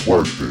it all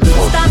worth it.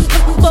 Stop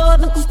looking for,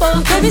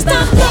 baby,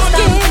 stop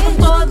looking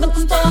for,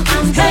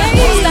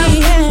 hey, stop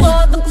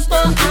looking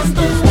for, I'm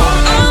the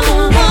one.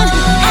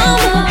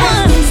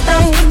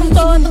 Stop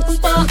looking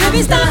for,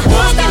 baby, stop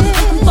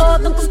looking for,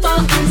 hey, stop looking for,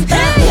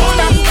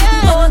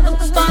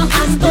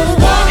 I'm the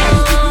one.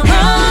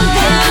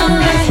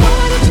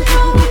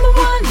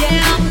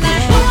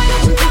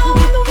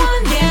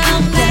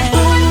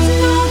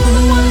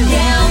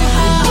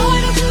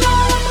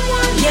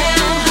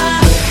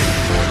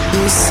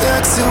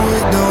 Sexy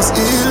with those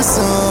heels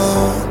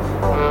on.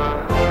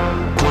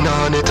 Put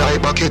on it, I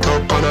back it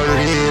up on a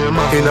real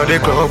man. Inna the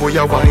club we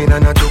a wine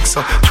and a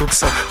juksa,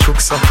 juksa,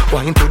 juksa.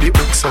 Wine to the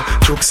uksa,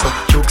 juksa,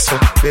 juksa.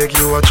 Beg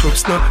you a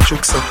chups no,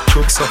 juksa,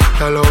 juksa.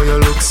 Tell how you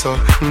look so,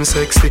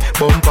 sexy.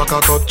 Bumper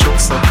cock up,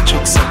 juksa,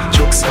 juksa,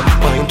 juksa.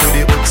 Wine to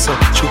the uksa,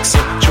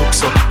 juksa,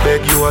 juksa.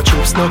 Beg you a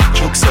chups no,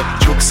 juksa,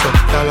 juksa.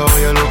 Tell how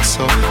you look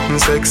so,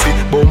 sexy.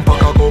 Bumper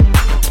cock up.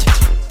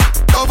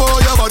 Oh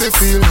boy, your body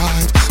feel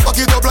right. Back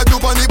it up like you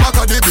on the back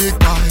of the big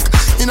bike.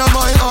 Inna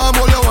my arm,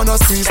 all you wanna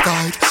squeeze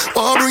tight.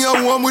 Wanna bring you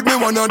home with me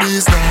one of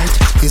these nights.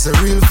 It's a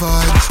real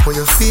vibe, what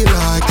you feel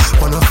like.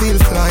 Wanna feel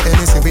fly,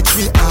 anything with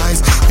 3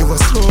 eyes. You a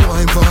slow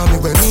wine for me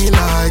when me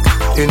like.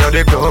 Inna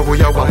the club,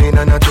 we a wine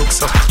and a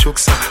juksa,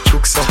 juksa,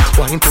 juksa.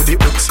 Wine to the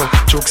uksa,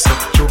 juksa,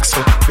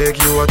 juksa.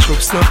 Beg you a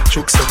chups no,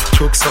 juksa,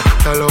 juksa.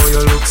 Tell how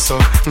you look so,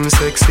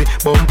 sexy.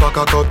 Bumper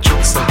cock up,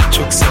 juksa,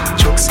 juksa,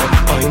 juksa.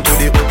 Wine to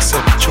the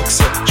uksa,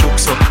 juksa,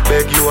 juksa.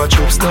 Beg you a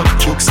chups no,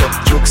 juksa,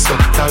 juksa.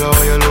 Tell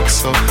how you look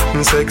so,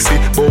 sexy.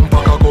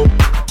 Bumper cock up.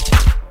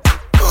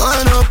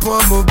 Wind up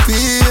on my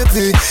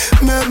baby,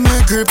 make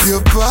me grip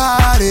your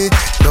body.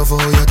 Love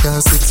how you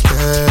can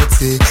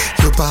 630.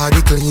 Your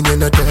body clean and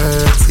not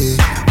dirty.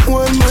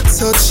 When I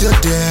touch you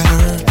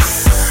there,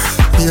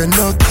 you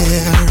no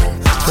care.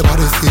 Your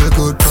body feel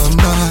good for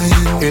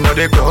mine. Inna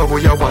the club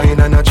we a wine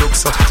and a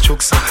juksa,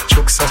 juksa,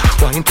 juksa.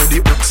 Wine to the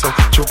uksa,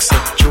 juksa,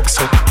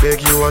 juksa.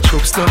 Beg you a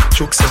chups no,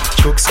 juksa,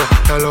 juksa.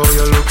 Tell how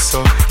you look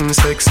so,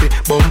 sexy.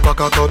 Bumper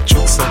cock up,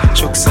 juksa,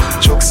 juksa,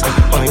 juksa.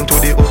 Wine to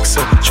the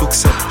uksa,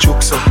 juksa,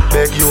 juksa.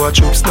 Beg you a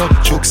chups no,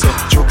 juksa,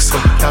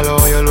 juksa. Tell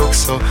how you look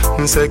so,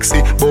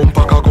 sexy.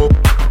 Bumper cock up.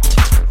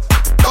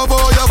 Oh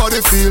boy, your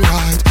body feel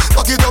right.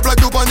 Back it up like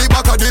you on the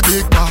back of the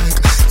big bike.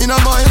 Inna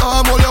my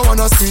arm, all you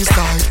wanna squeeze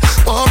tight.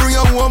 Wanna bring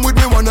you home with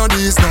me one of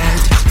these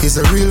nights. It's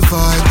a real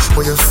vibe,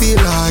 what you feel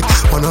like.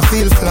 Wanna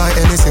feel fly,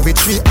 anything with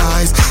 3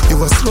 eyes.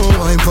 You a slow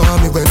wine for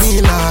me when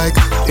me like.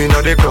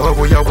 Inna the club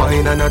we a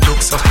wine and a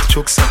juksa,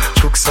 juksa,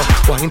 juksa.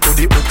 Wine to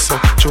the uksa,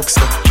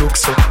 juksa,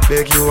 juksa.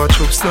 Beg you a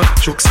chups no,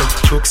 juksa,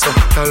 juksa.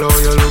 Tell how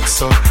you look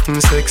so,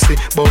 sexy.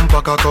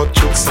 Bumper cock up,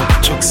 juksa,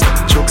 juksa,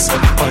 juksa.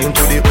 Wine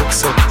to the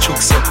uksa,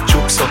 juksa,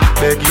 juksa.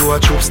 Beg you a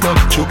chups no,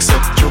 juksa,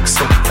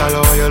 juksa.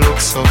 Tell how you look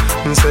so,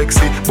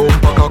 sexy.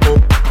 Bumper cock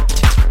up.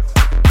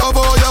 Oh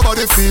boy, your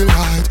body feel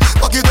right.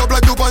 Back it up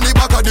like you on the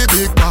back of the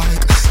big bike.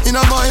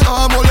 Inna my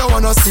arm, all you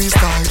wanna squeeze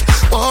tight.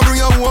 Wanna bring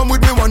you home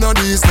with me one of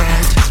these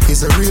nights.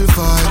 It's a real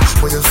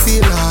vibe, what you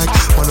feel like.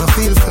 Wanna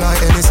feel fly,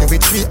 anything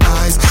with 3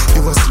 eyes.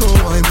 You a slow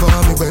wine for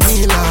me when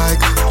me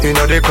like.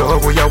 Inna the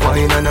club we a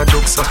wine and a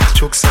juksa,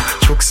 juksa,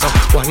 juksa.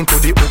 Wine to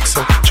the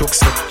uksa,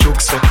 juksa,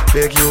 juksa.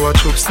 Beg you a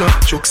chups no,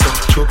 juksa,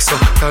 juksa.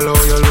 Tell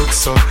how you look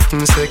so,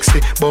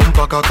 sexy.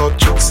 Bumper cock up,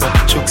 juksa,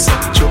 juksa,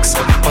 juksa.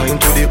 Wine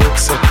to the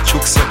uksa,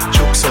 juksa,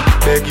 juksa.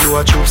 Beg you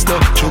a chups no,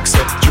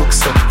 juksa,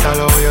 juksa. Tell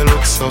how you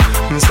look so,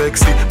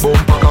 sexy.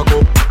 Bumper cock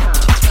up.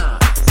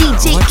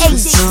 DJ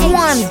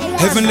H1.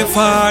 Heavenly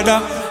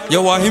Father,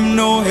 you are him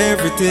know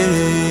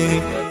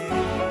everything.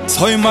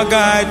 So him a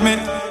guide me,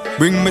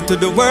 bring me to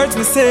the words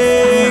we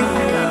sing.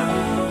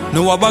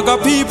 No a bag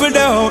of people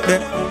there out there,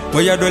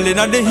 but you're dwelling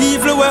at the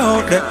evil way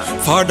out there.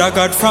 Father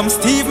God from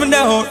Stephen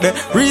there out there,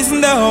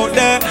 reason there out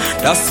there.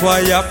 That's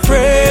why I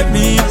pray,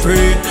 me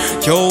pray.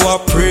 Yo, I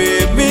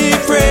pray, me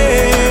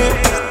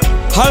pray.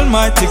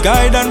 Almighty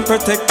guide and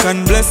protect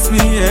and bless me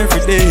every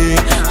day.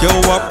 Yo,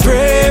 I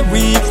pray,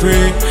 we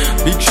pray.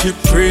 Big ship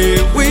pray,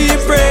 we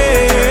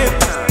pray.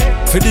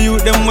 For the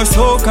youth them was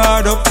so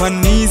caught up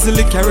and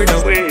easily carried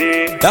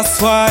away.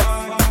 That's why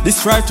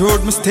this right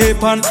road me stay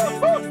on.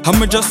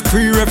 I'm just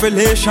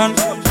pre-revelation.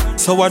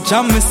 So I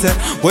jam me say,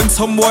 when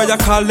some boy I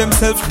call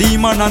themselves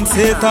demon and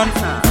Satan.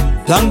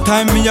 Long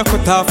time me a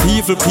cut off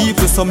evil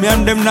people, so me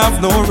and them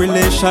have no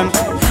relation.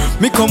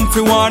 Me come fi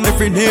warn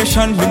every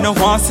nation, me no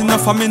want see no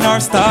famine or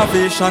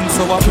starvation.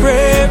 So I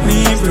pray,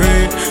 me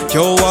pray,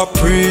 yo I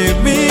pray,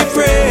 me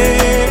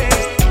pray.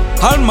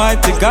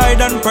 Almighty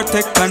guide and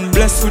protect and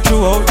bless you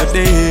throughout the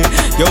day.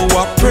 Yo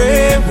I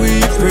pray,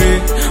 we pray,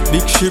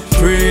 big ship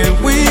pray,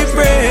 we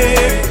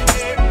pray.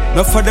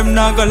 Now for them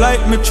now go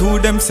like me through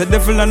them, say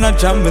devil and a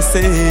jam me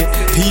say.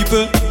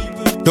 People,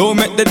 don't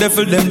make the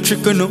devil them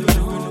trick you.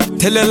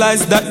 Tell the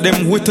lies that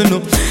them with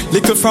you.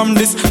 Little from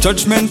this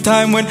judgment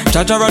time when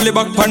Jaja rally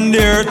back on the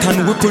earth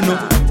and whipping up.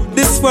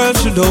 This world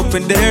should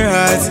open their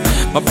eyes.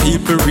 My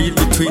people read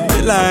between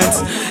the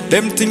lines.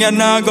 Them thing I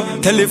now go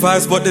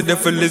televised, but the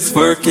devil is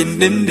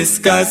working in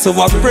disguise. So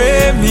I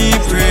pray, me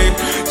pray.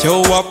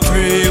 Yo, I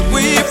pray,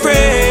 we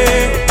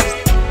pray.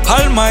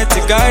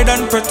 Almighty guide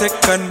and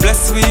protect and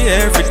bless we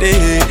every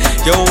day.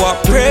 Yo, I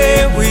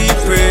pray, we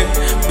pray.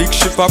 Big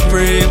ship I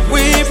pray,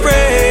 we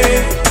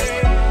pray.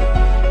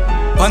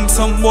 On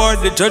some board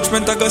the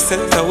judgment I go set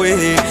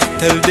away.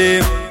 Tell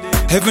them,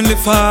 Heavenly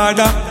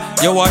Father,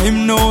 yo, I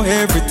him know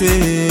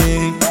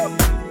everything.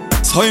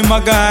 So him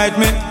a guide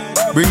me,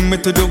 bring me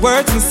to the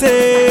words me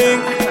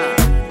sing.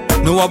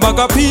 Know a bag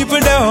of people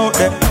there out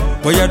there,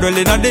 but you're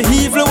dwelling on the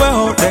evil way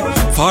out there.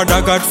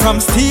 Father God from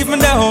Stephen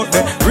there out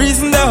there,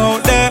 reason there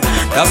out there.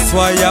 That's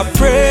why I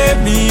pray,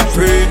 me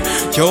pray.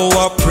 Yo,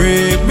 I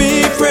pray,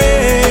 me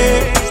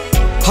pray.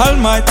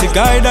 Almighty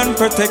guide and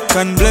protect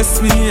and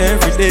bless me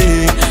every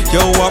day. Yo,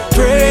 I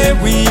pray,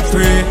 we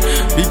pray.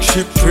 Big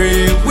ship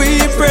pray, we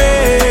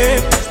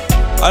pray.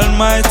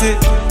 Almighty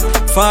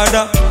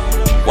Father,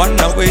 one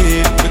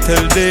away, we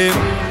tell them.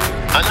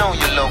 I know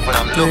you love when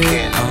I'm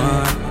looking.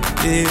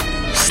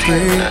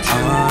 Straight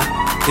on,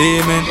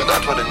 amen. You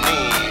got what I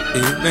need.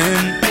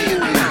 Amen.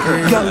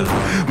 Girl,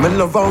 me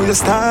love how you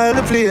style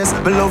the place.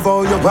 Me love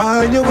how you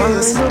wind your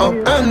waist up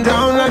and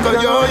down like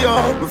a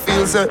yo-yo. Me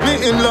feel set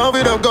me in love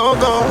with a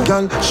go-go.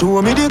 Girl,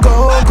 show me the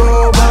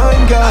go-go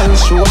wine, girl.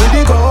 Show me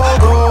the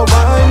go-go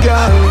wine,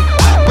 girl.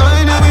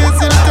 Mind your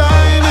waist in the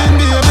timing,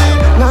 baby.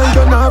 Like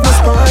you have a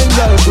spine,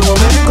 girl. Show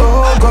me the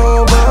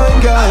go-go wine,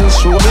 girl.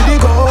 Show me the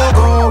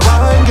go-go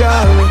wine,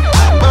 girl.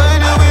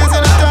 Mind your waist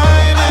in the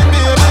timing,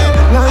 baby.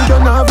 Like you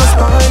have a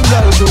spine,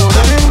 girl. Show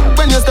me.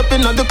 When you step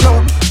in at the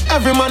club,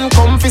 every man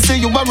come fi see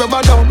you a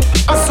rubber dub.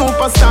 A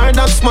superstar,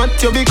 that's what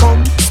you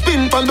become.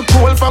 Spin on the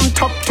pole from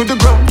top to the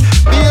ground.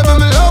 Baby,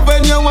 me love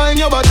when you whine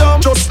your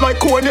bottom. Just like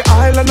Coney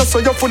Island, I saw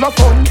you full of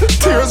fun.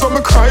 Tears when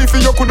me cry for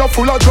you coulda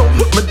full of drum.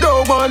 Me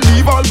don't want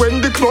leave all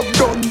when the club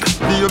done.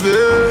 Baby,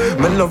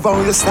 me love how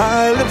you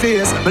style the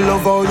place. Me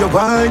love how you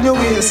whine your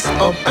waist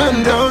up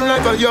and down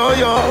like a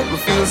yo-yo. Me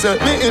feel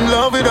set me in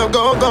love with a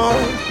go-go.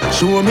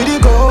 Show me the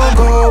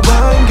go-go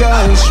wine,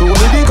 girl. Show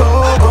me the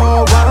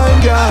go-go wine,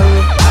 girl.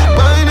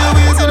 Mind your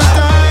ways in the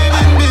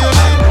timing, baby.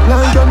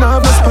 Like you have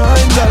a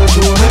spine, girl.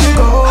 Show me the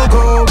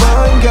go-go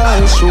wine,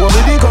 girl. Show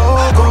me the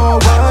go-go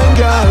wine,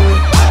 girl.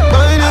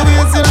 Mind your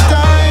ways in the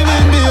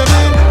timing,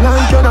 baby.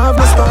 Like you have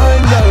a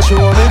spine, girl. Show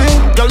me the.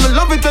 Girl, me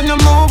love it when you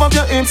move up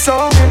your hips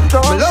so.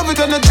 Me love it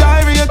when you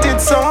gyrate it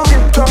so.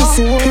 To the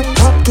soul,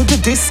 hip-hop, to the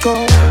disco,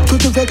 to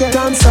the reggae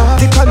dancer,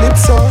 the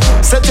calypso.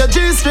 Set your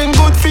G-string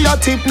good for your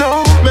tip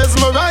now.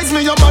 Mesmerize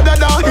me, your mother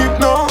down hip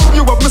now.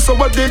 You have me so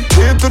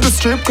addicted to the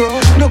strip club.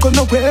 No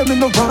gonna wear me,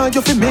 no want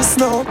you fi miss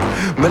now.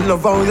 Me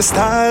love how you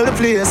style the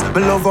place.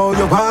 Me love how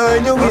you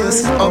wind your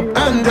waist up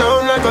and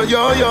down like a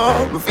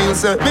yo-yo. Me feel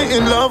set me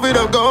in love with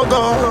a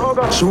go-go.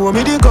 Show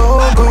me the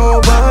go-go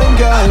wine,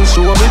 girl.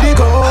 Show me the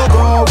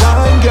go-go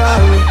wine,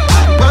 girl.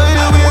 Wind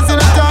your waist in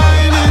the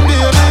timing,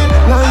 baby.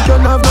 Like you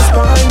have no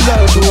spine,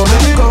 girl. Show me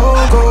the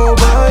go-go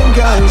wine,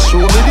 girl. Show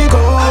me the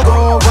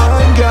go-go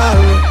wine, girl.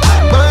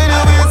 Wind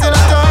your waist in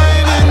the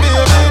timing,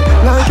 baby.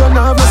 Like you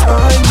have no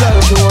spine, girl.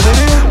 Show me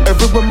the.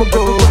 Everywhere me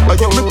go, I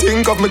get me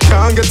think of me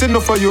can't get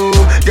enough of you,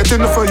 get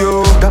enough of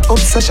you. That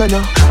obsession,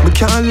 me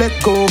can't let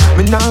go,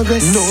 me not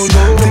rest. No,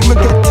 think me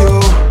get you.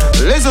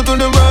 Listen to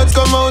the words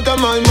come out of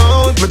my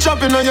mouth. Me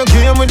chopping on your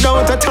game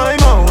without a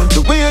timeout.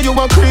 The way you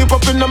a creep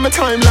up in my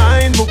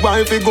timeline. My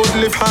wife good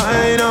live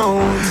high now.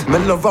 Me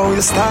love how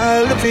you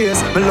style the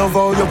place. Me love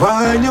how you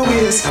wind your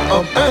waist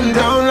up and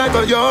down like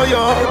a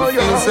yo-yo.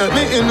 You set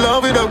me in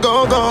love with a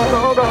go-go.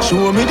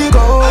 Show me the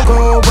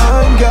go-go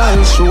wine, girl.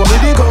 Show me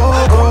the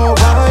go-go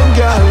wine,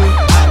 girl.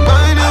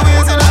 Wind your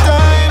waist in the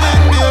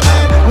timing,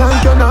 baby. Like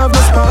you have no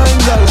spine,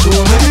 girl. Show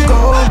me the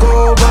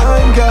go-go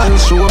wine, girl.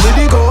 Show me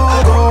the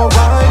go-go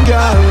wine,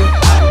 girl.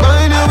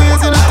 Wind your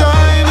waist in the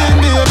timing,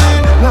 baby.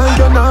 Like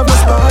you have no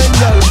spine,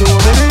 girl. Show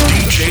me the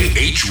DJ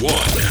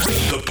H1,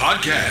 the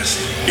podcast.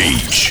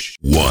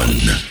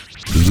 H1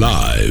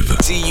 Live.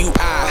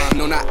 T-U-I,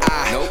 no not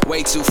I, nope.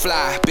 Way too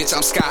fly, bitch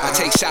I'm sky. I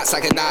take shots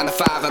like a 9 to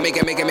 5. I make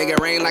it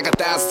rain like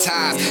 1,000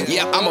 times.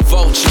 Yeah, I'm a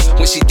vulture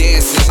when she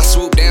dances. I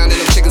swoop down and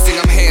them chickens think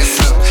I'm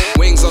handsome.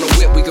 Wings on the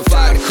whip, we can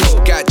fly the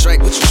coop. Got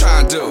Drake, what you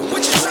trying to do?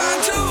 What you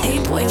trying to do? Hey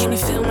boy, can you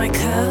feel my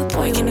cup?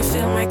 Boy, can you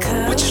feel my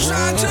cup? What you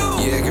trying to do?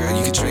 Yeah girl,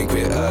 you can drink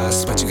with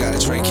us, but you gotta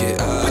drink it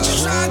up. What you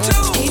trying to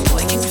do? Hey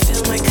boy, can you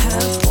feel my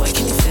cup? Boy,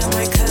 can you feel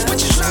my cup?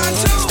 What you trying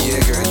to do? Yeah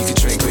girl, you can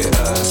drink with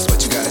us,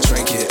 but you gotta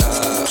drink it up.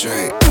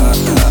 Drink,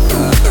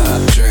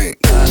 drink,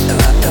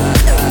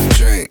 drink,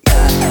 drink,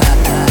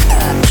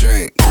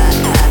 drink,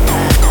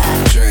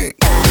 drink,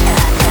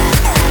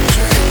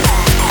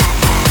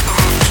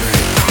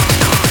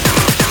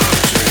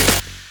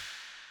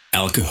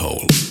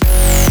 alcohol.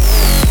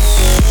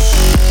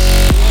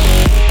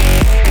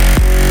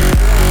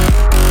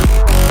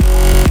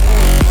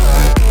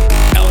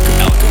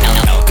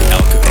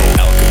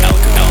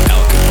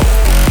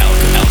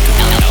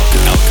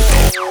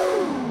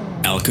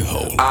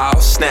 Alcohol. Oh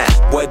snap,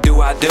 what do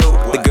I do?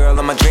 The girl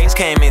of my dreams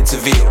came into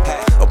view.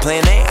 Oh,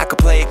 plan A, I could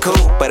play it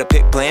cool, but I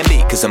pick plan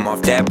B, cause I'm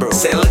off that brew.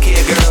 Say, look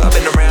here girl, I've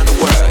been around the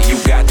world, you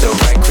got the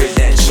right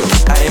credentials.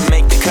 I didn't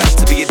make the cut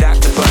to be a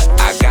doctor, but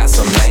I got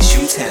some nice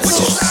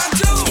utensils.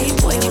 Hey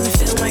boy, can you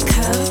feel my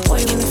cup?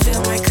 Boy, can you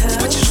feel my cup?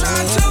 What you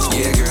trying to do?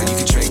 Yeah girl, you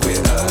can drink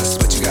with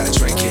us, but you gotta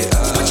drink it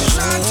up. What you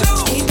trying to do?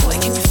 Hey boy,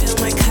 can you feel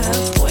my cup?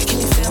 Boy,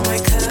 can you feel my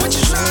cup? What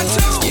you trying to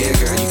do? Yeah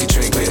girl, you can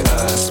drink with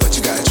us, but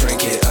you gotta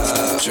drink it up.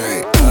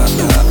 Drink, drink,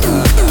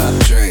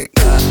 drink,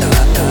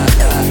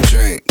 drink,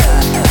 drink,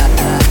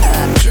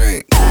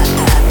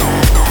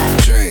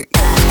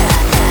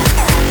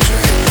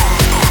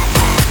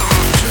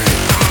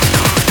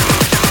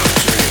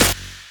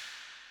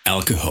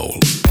 Alcohol.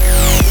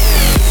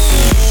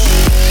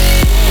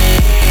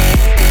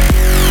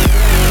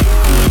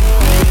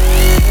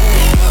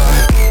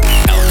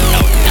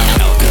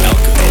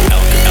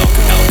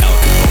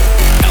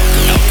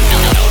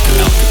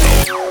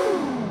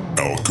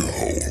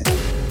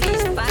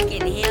 These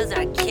fucking heels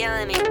are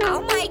killing me.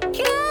 Oh my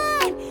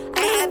god! I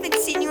haven't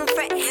seen you in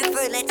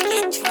forever. Let's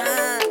get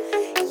drunk.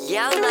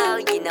 YOLO,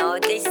 you know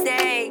what they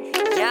say.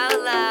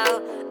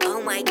 YOLO.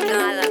 Oh my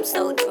god, I'm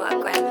so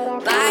drunk right.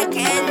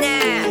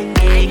 Bartender,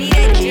 I need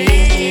a drink.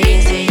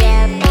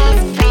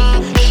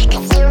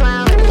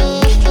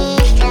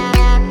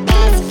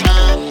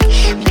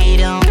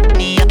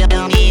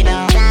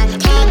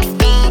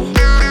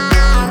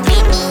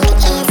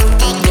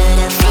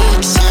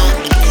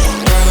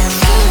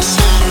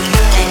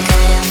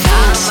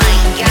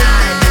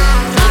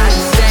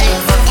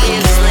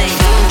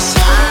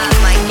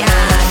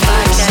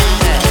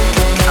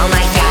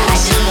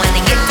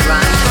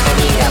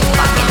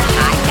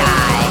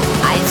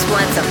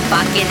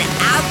 Fucking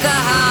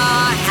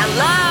alcohol.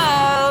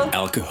 Hello.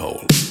 Alcohol.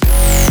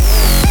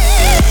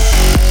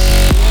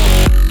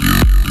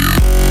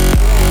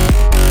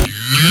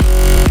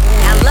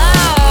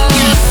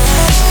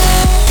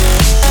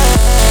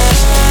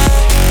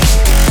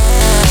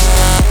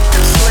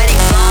 I'm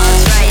sweating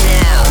balls right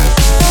now.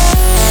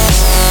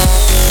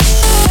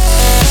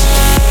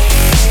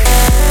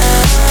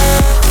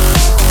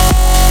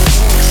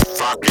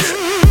 Fuck it.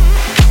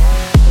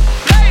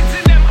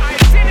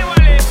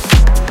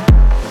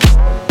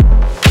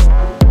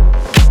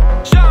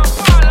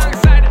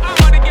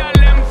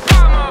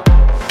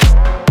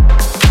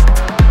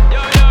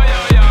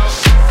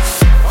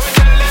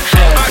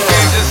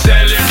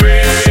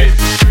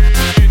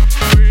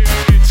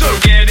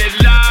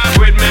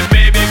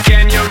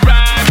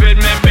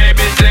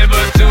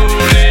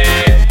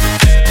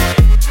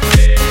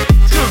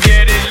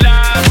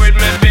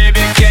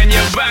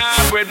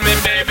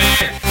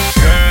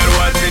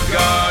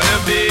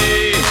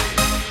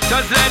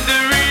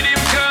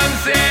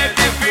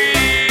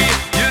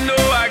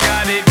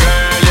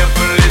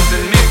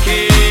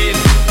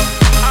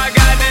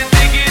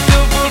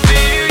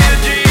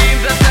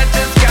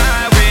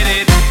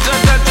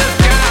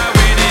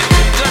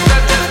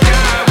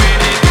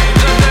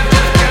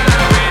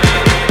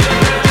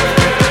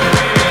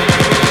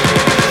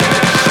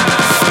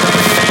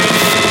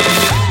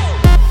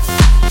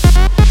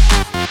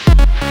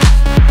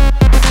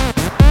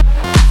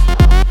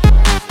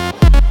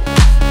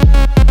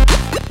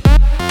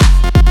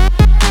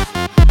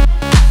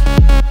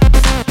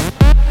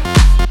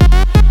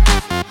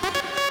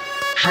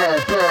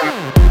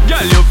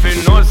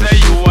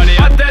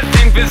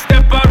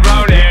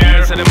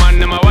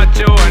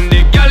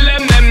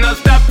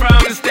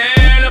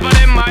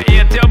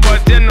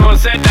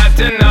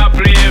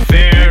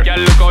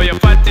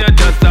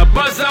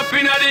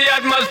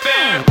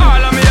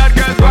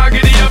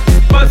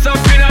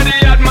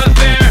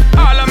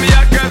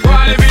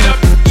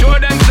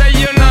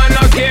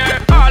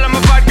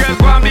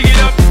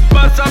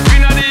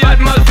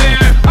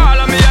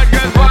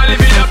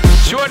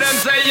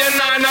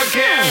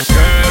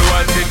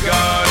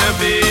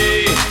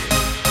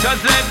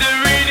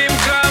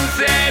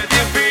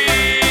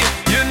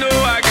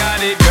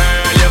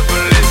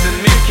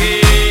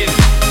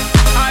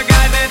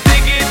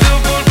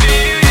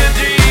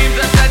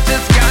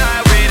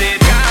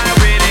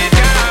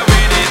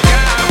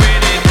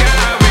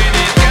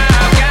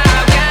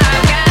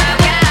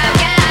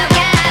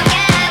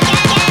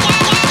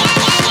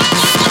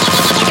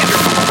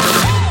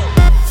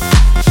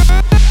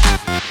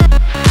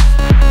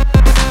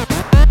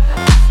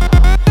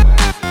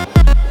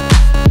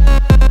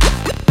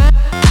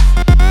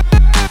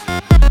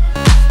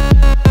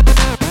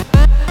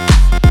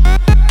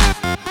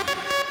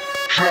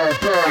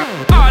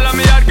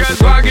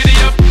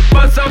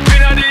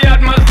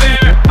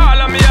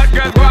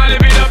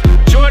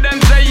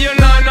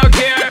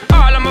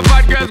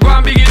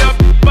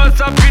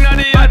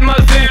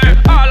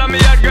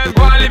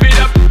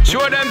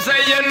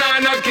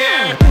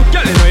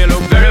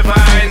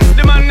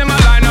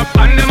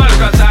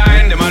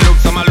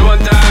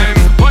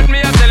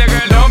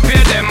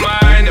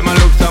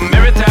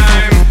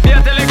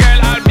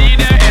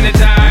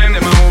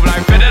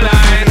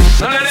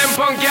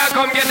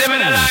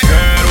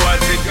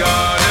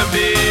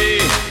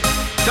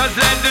 Just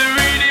let the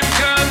rhythm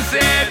come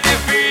set you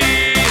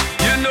free.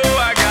 You know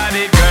I got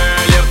it,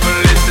 girl, you can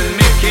listen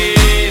me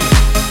keen.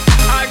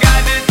 I got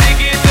the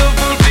ticket to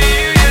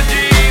fulfill your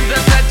dreams.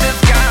 Just touch the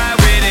sky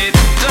with it.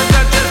 Just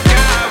touch the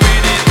sky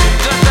with it.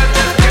 Just touch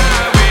the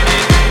sky with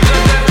it. Just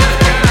touch the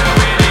sky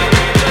with it.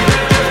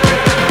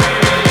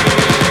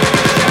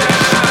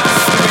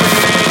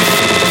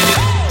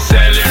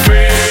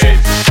 Celebrate.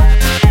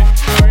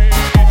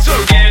 So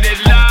get it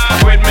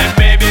live with me,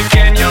 baby.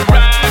 Can you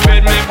ride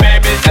with me,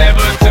 baby? It's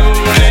never too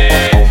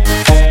late.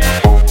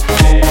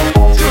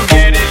 So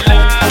get it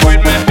live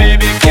with me,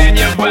 baby. Can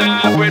you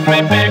vibe with me,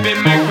 baby?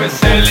 Make me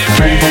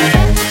celebrate.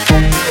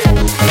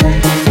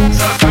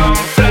 So come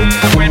fly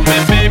with me,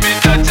 baby.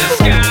 Touch the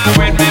sky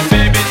with me,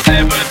 baby. It's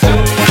never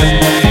too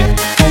late.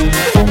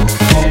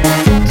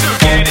 So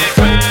get it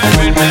right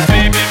with me,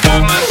 baby. By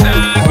my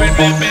side with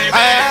me, baby. I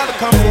have a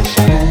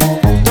confession,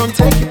 don't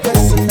take it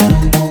personal.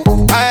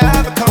 I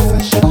have a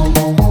confession,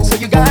 so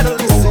you gotta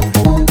listen.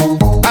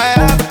 I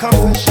have a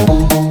confession,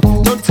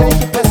 don't take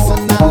it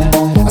personal.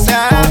 I say I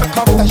have a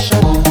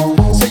confession,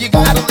 so you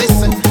gotta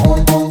listen.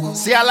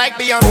 See, I like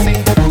Beyonce,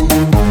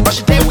 but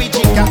she did with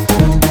Chica.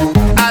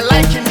 I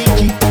like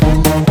Nicki,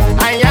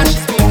 I am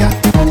she's bigger.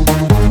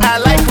 I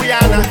like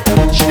Rihanna,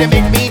 she did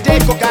make me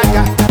go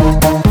gaga.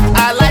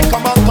 I like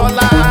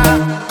Omotola,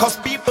 cause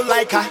people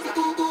like her.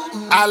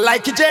 I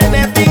like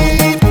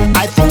Genevieve,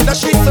 I think that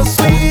she's so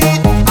sweet.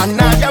 And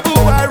Nadia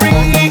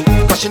Buhari,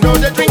 cause she know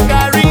the drink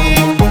Gary.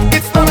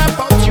 It's not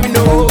about you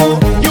know,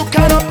 you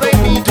cannot play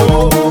me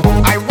though.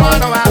 I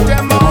wanna have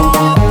them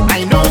all,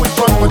 I know it's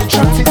wrong, but the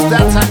truth is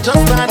that I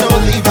just an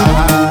Oliver.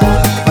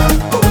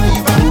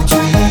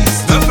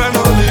 Just an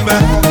Oliver.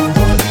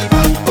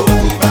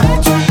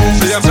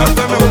 See, I'm just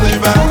an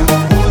Oliver.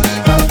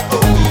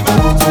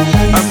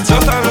 I'm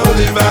just an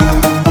Oliver.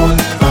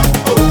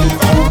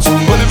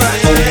 Oliver,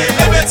 yeah.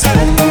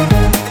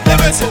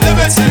 Liberty,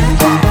 liberty.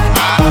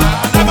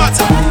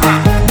 Labata,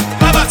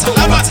 labata,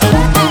 labata.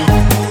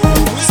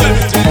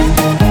 Liberty,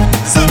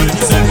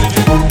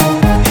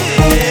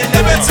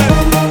 liberty.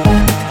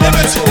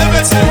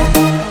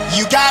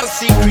 You got a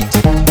secret,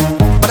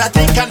 but I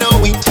think I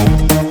know it.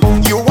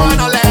 You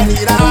wanna let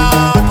it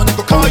out, but they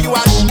go call you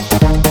a sheep.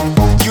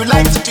 You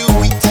like to do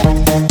it,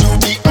 do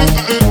the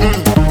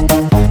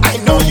I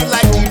know you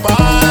like the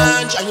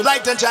bunch, and you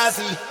like the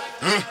jazzy.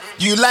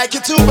 You like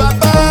it too,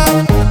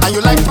 Baba, and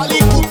you like Pali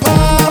Cooper.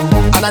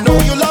 And I know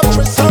you love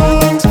Trey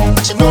songs,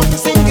 but you know the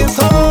singing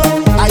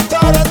song. I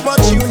thought as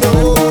much you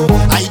know,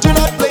 I do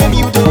not blame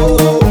you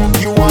though.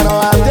 You wanna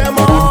have them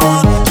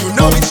all, you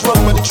know it's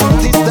wrong, but the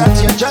truth is that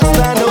you're just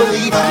an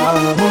Oliver.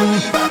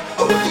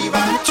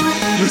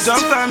 You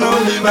just an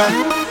Oliver.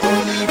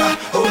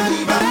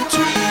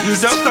 You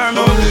just an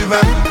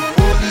Oliver.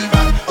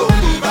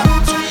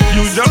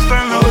 You just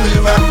an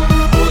Oliver.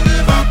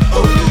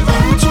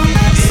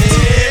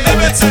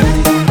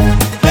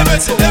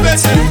 Liberty,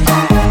 liberty.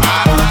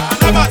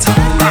 Labata,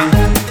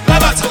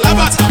 labata,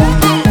 labata.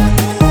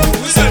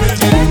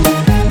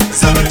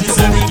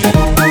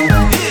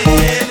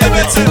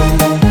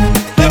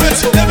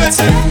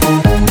 Liberty.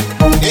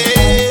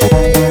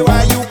 Hey,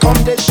 why you come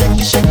there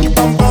shaky, shaky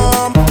bum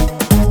bum?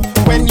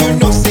 When you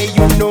know say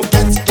you know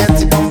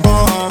get bum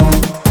bum.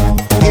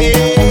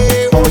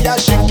 Hey, oh yeah,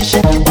 shaky,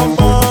 shaky bum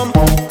bum.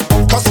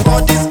 Cause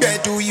for this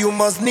bedu you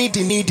must need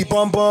the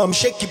bum bum,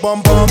 shaky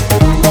bum bum,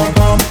 bum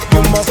bum.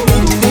 You must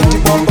need the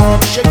bum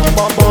bum, shaky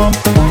bum bum,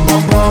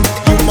 bum bum.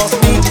 You must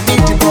need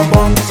the bum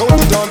bum, so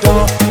the don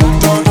don.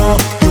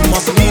 You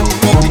must need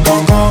the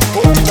gong gong,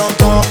 oh the don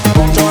don.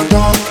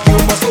 You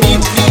must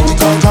need the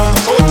gong gong,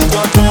 oh the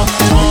don don.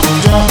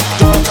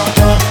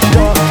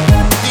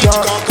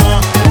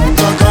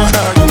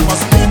 You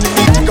must need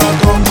the gong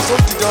gong, so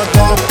the don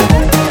don.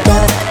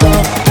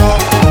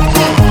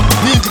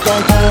 Need the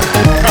gong gong,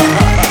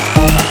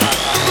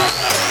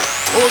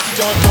 oh the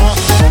don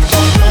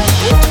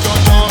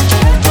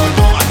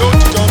don. I know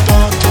the don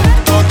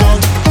don.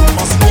 You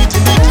must need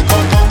the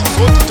gong gong,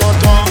 so the don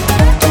don.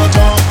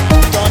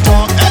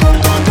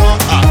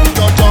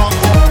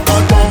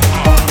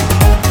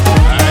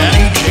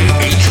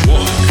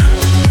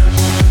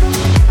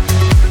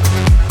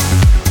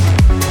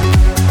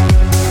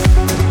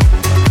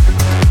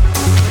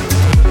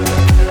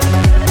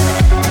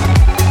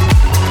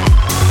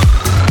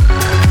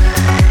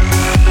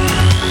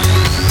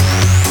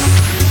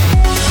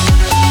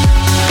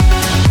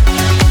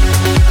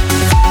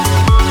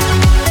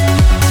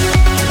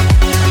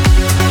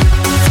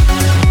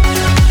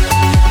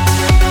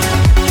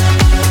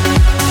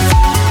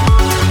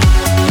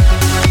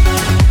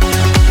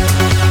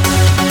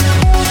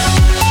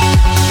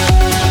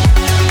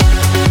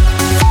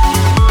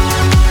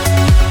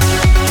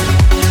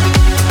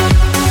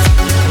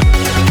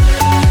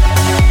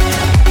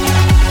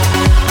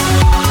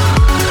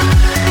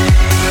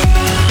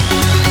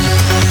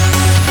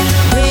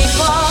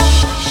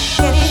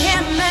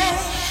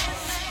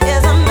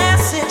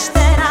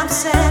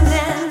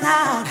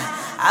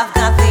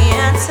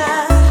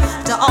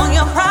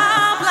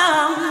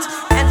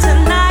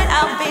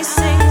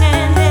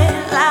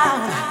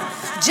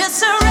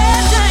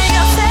 head down.